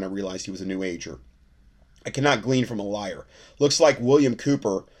years ago when I realized he was a New Ager. I cannot glean from a liar. Looks like William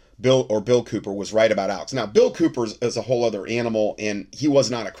Cooper, Bill Cooper, was right about Alex. Now, Bill Cooper is a whole other animal, and he was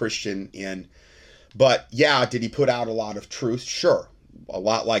not a Christian. But yeah, did he put out a lot of truth? Sure, a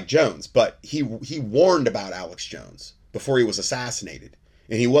lot like Jones. But he warned about Alex Jones before he was assassinated,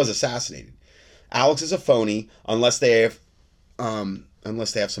 and he was assassinated. Alex is a phony unless they have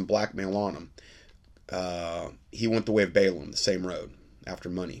some blackmail on him. He went the way of Balaam, the same road, after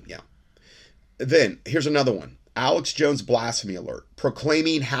money. Yeah. Then here's another one. Alex Jones blasphemy alert,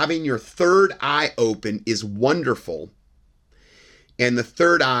 proclaiming having your third eye open is wonderful, and the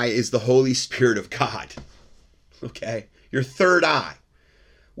third eye is the Holy Spirit of God. Okay? Your third eye,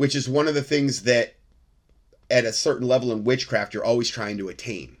 which is one of the things that at a certain level in witchcraft you're always trying to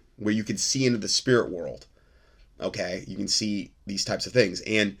attain, where you can see into the spirit world. Okay? You can see these types of things.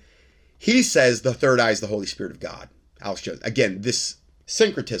 And he says the third eye is the Holy Spirit of God. Alex Jones. Again, this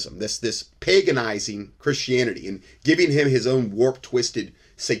syncretism, this paganizing Christianity and giving him his own warped, twisted,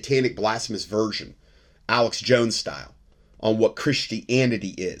 satanic, blasphemous version, Alex Jones style, on what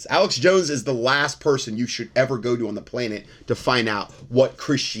Christianity is. Alex Jones is the last person you should ever go to on the planet to find out what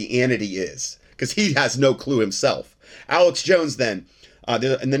Christianity is, because he has no clue himself. Alex Jones then,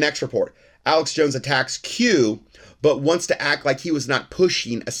 in the next report, Alex Jones attacks Q, but wants to act like he was not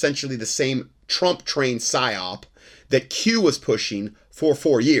pushing essentially the same Trump train psyop that Q was pushing for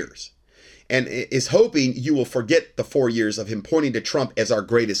 4 years, and is hoping you will forget the 4 years of him pointing to Trump as our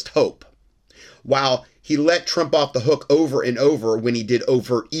greatest hope, while he let Trump off the hook over and over when he did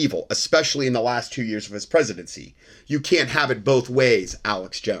overt evil, especially in the last 2 years of his presidency. You can't have it both ways,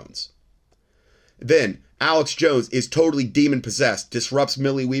 Alex Jones. Then, Alex Jones is totally demon-possessed, disrupts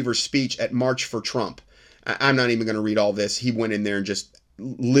Millie Weaver's speech at March for Trump. I'm not even going to read all this. He went in there and just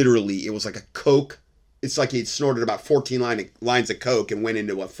literally, it was like a Coke. It's like he'd snorted about 14 lines of Coke and went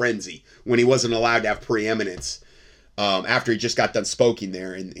into a frenzy when he wasn't allowed to have preeminence after he just got done spoking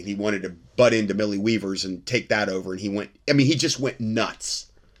there, and he wanted to butt into Millie Weaver's and take that over, and he just went nuts.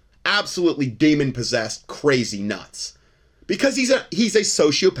 absolutely demon-possessed, crazy nuts. Because he's a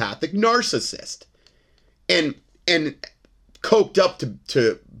sociopathic narcissist. And coked up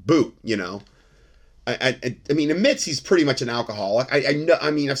to boot, you know. I mean, admits he's pretty much an alcoholic. I know.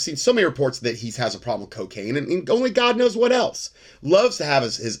 I mean, I've seen so many reports that he has a problem with cocaine, and only God knows what else. Loves to have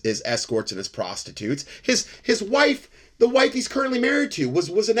his escorts and his prostitutes. His wife, the wife he's currently married to,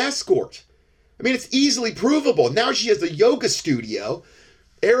 was an escort. I mean, it's easily provable. Now she has a yoga studio,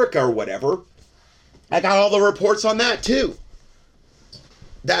 Erica or whatever. I got all the reports on that too.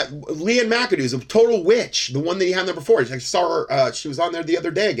 That Leanne McAdoo is a total witch. The one that he had there before. I saw her. She was on there the other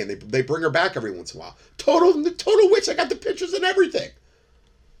day again. They bring her back every once in a while. Total witch. I got the pictures and everything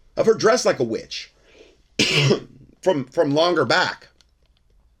of her dressed like a witch from longer back.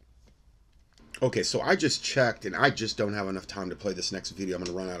 Okay, so I just checked, and I just don't have enough time to play this next video. I'm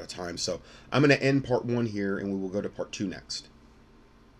going to run out of time, so I'm going to end part 1 here, and we will go to part 2 next.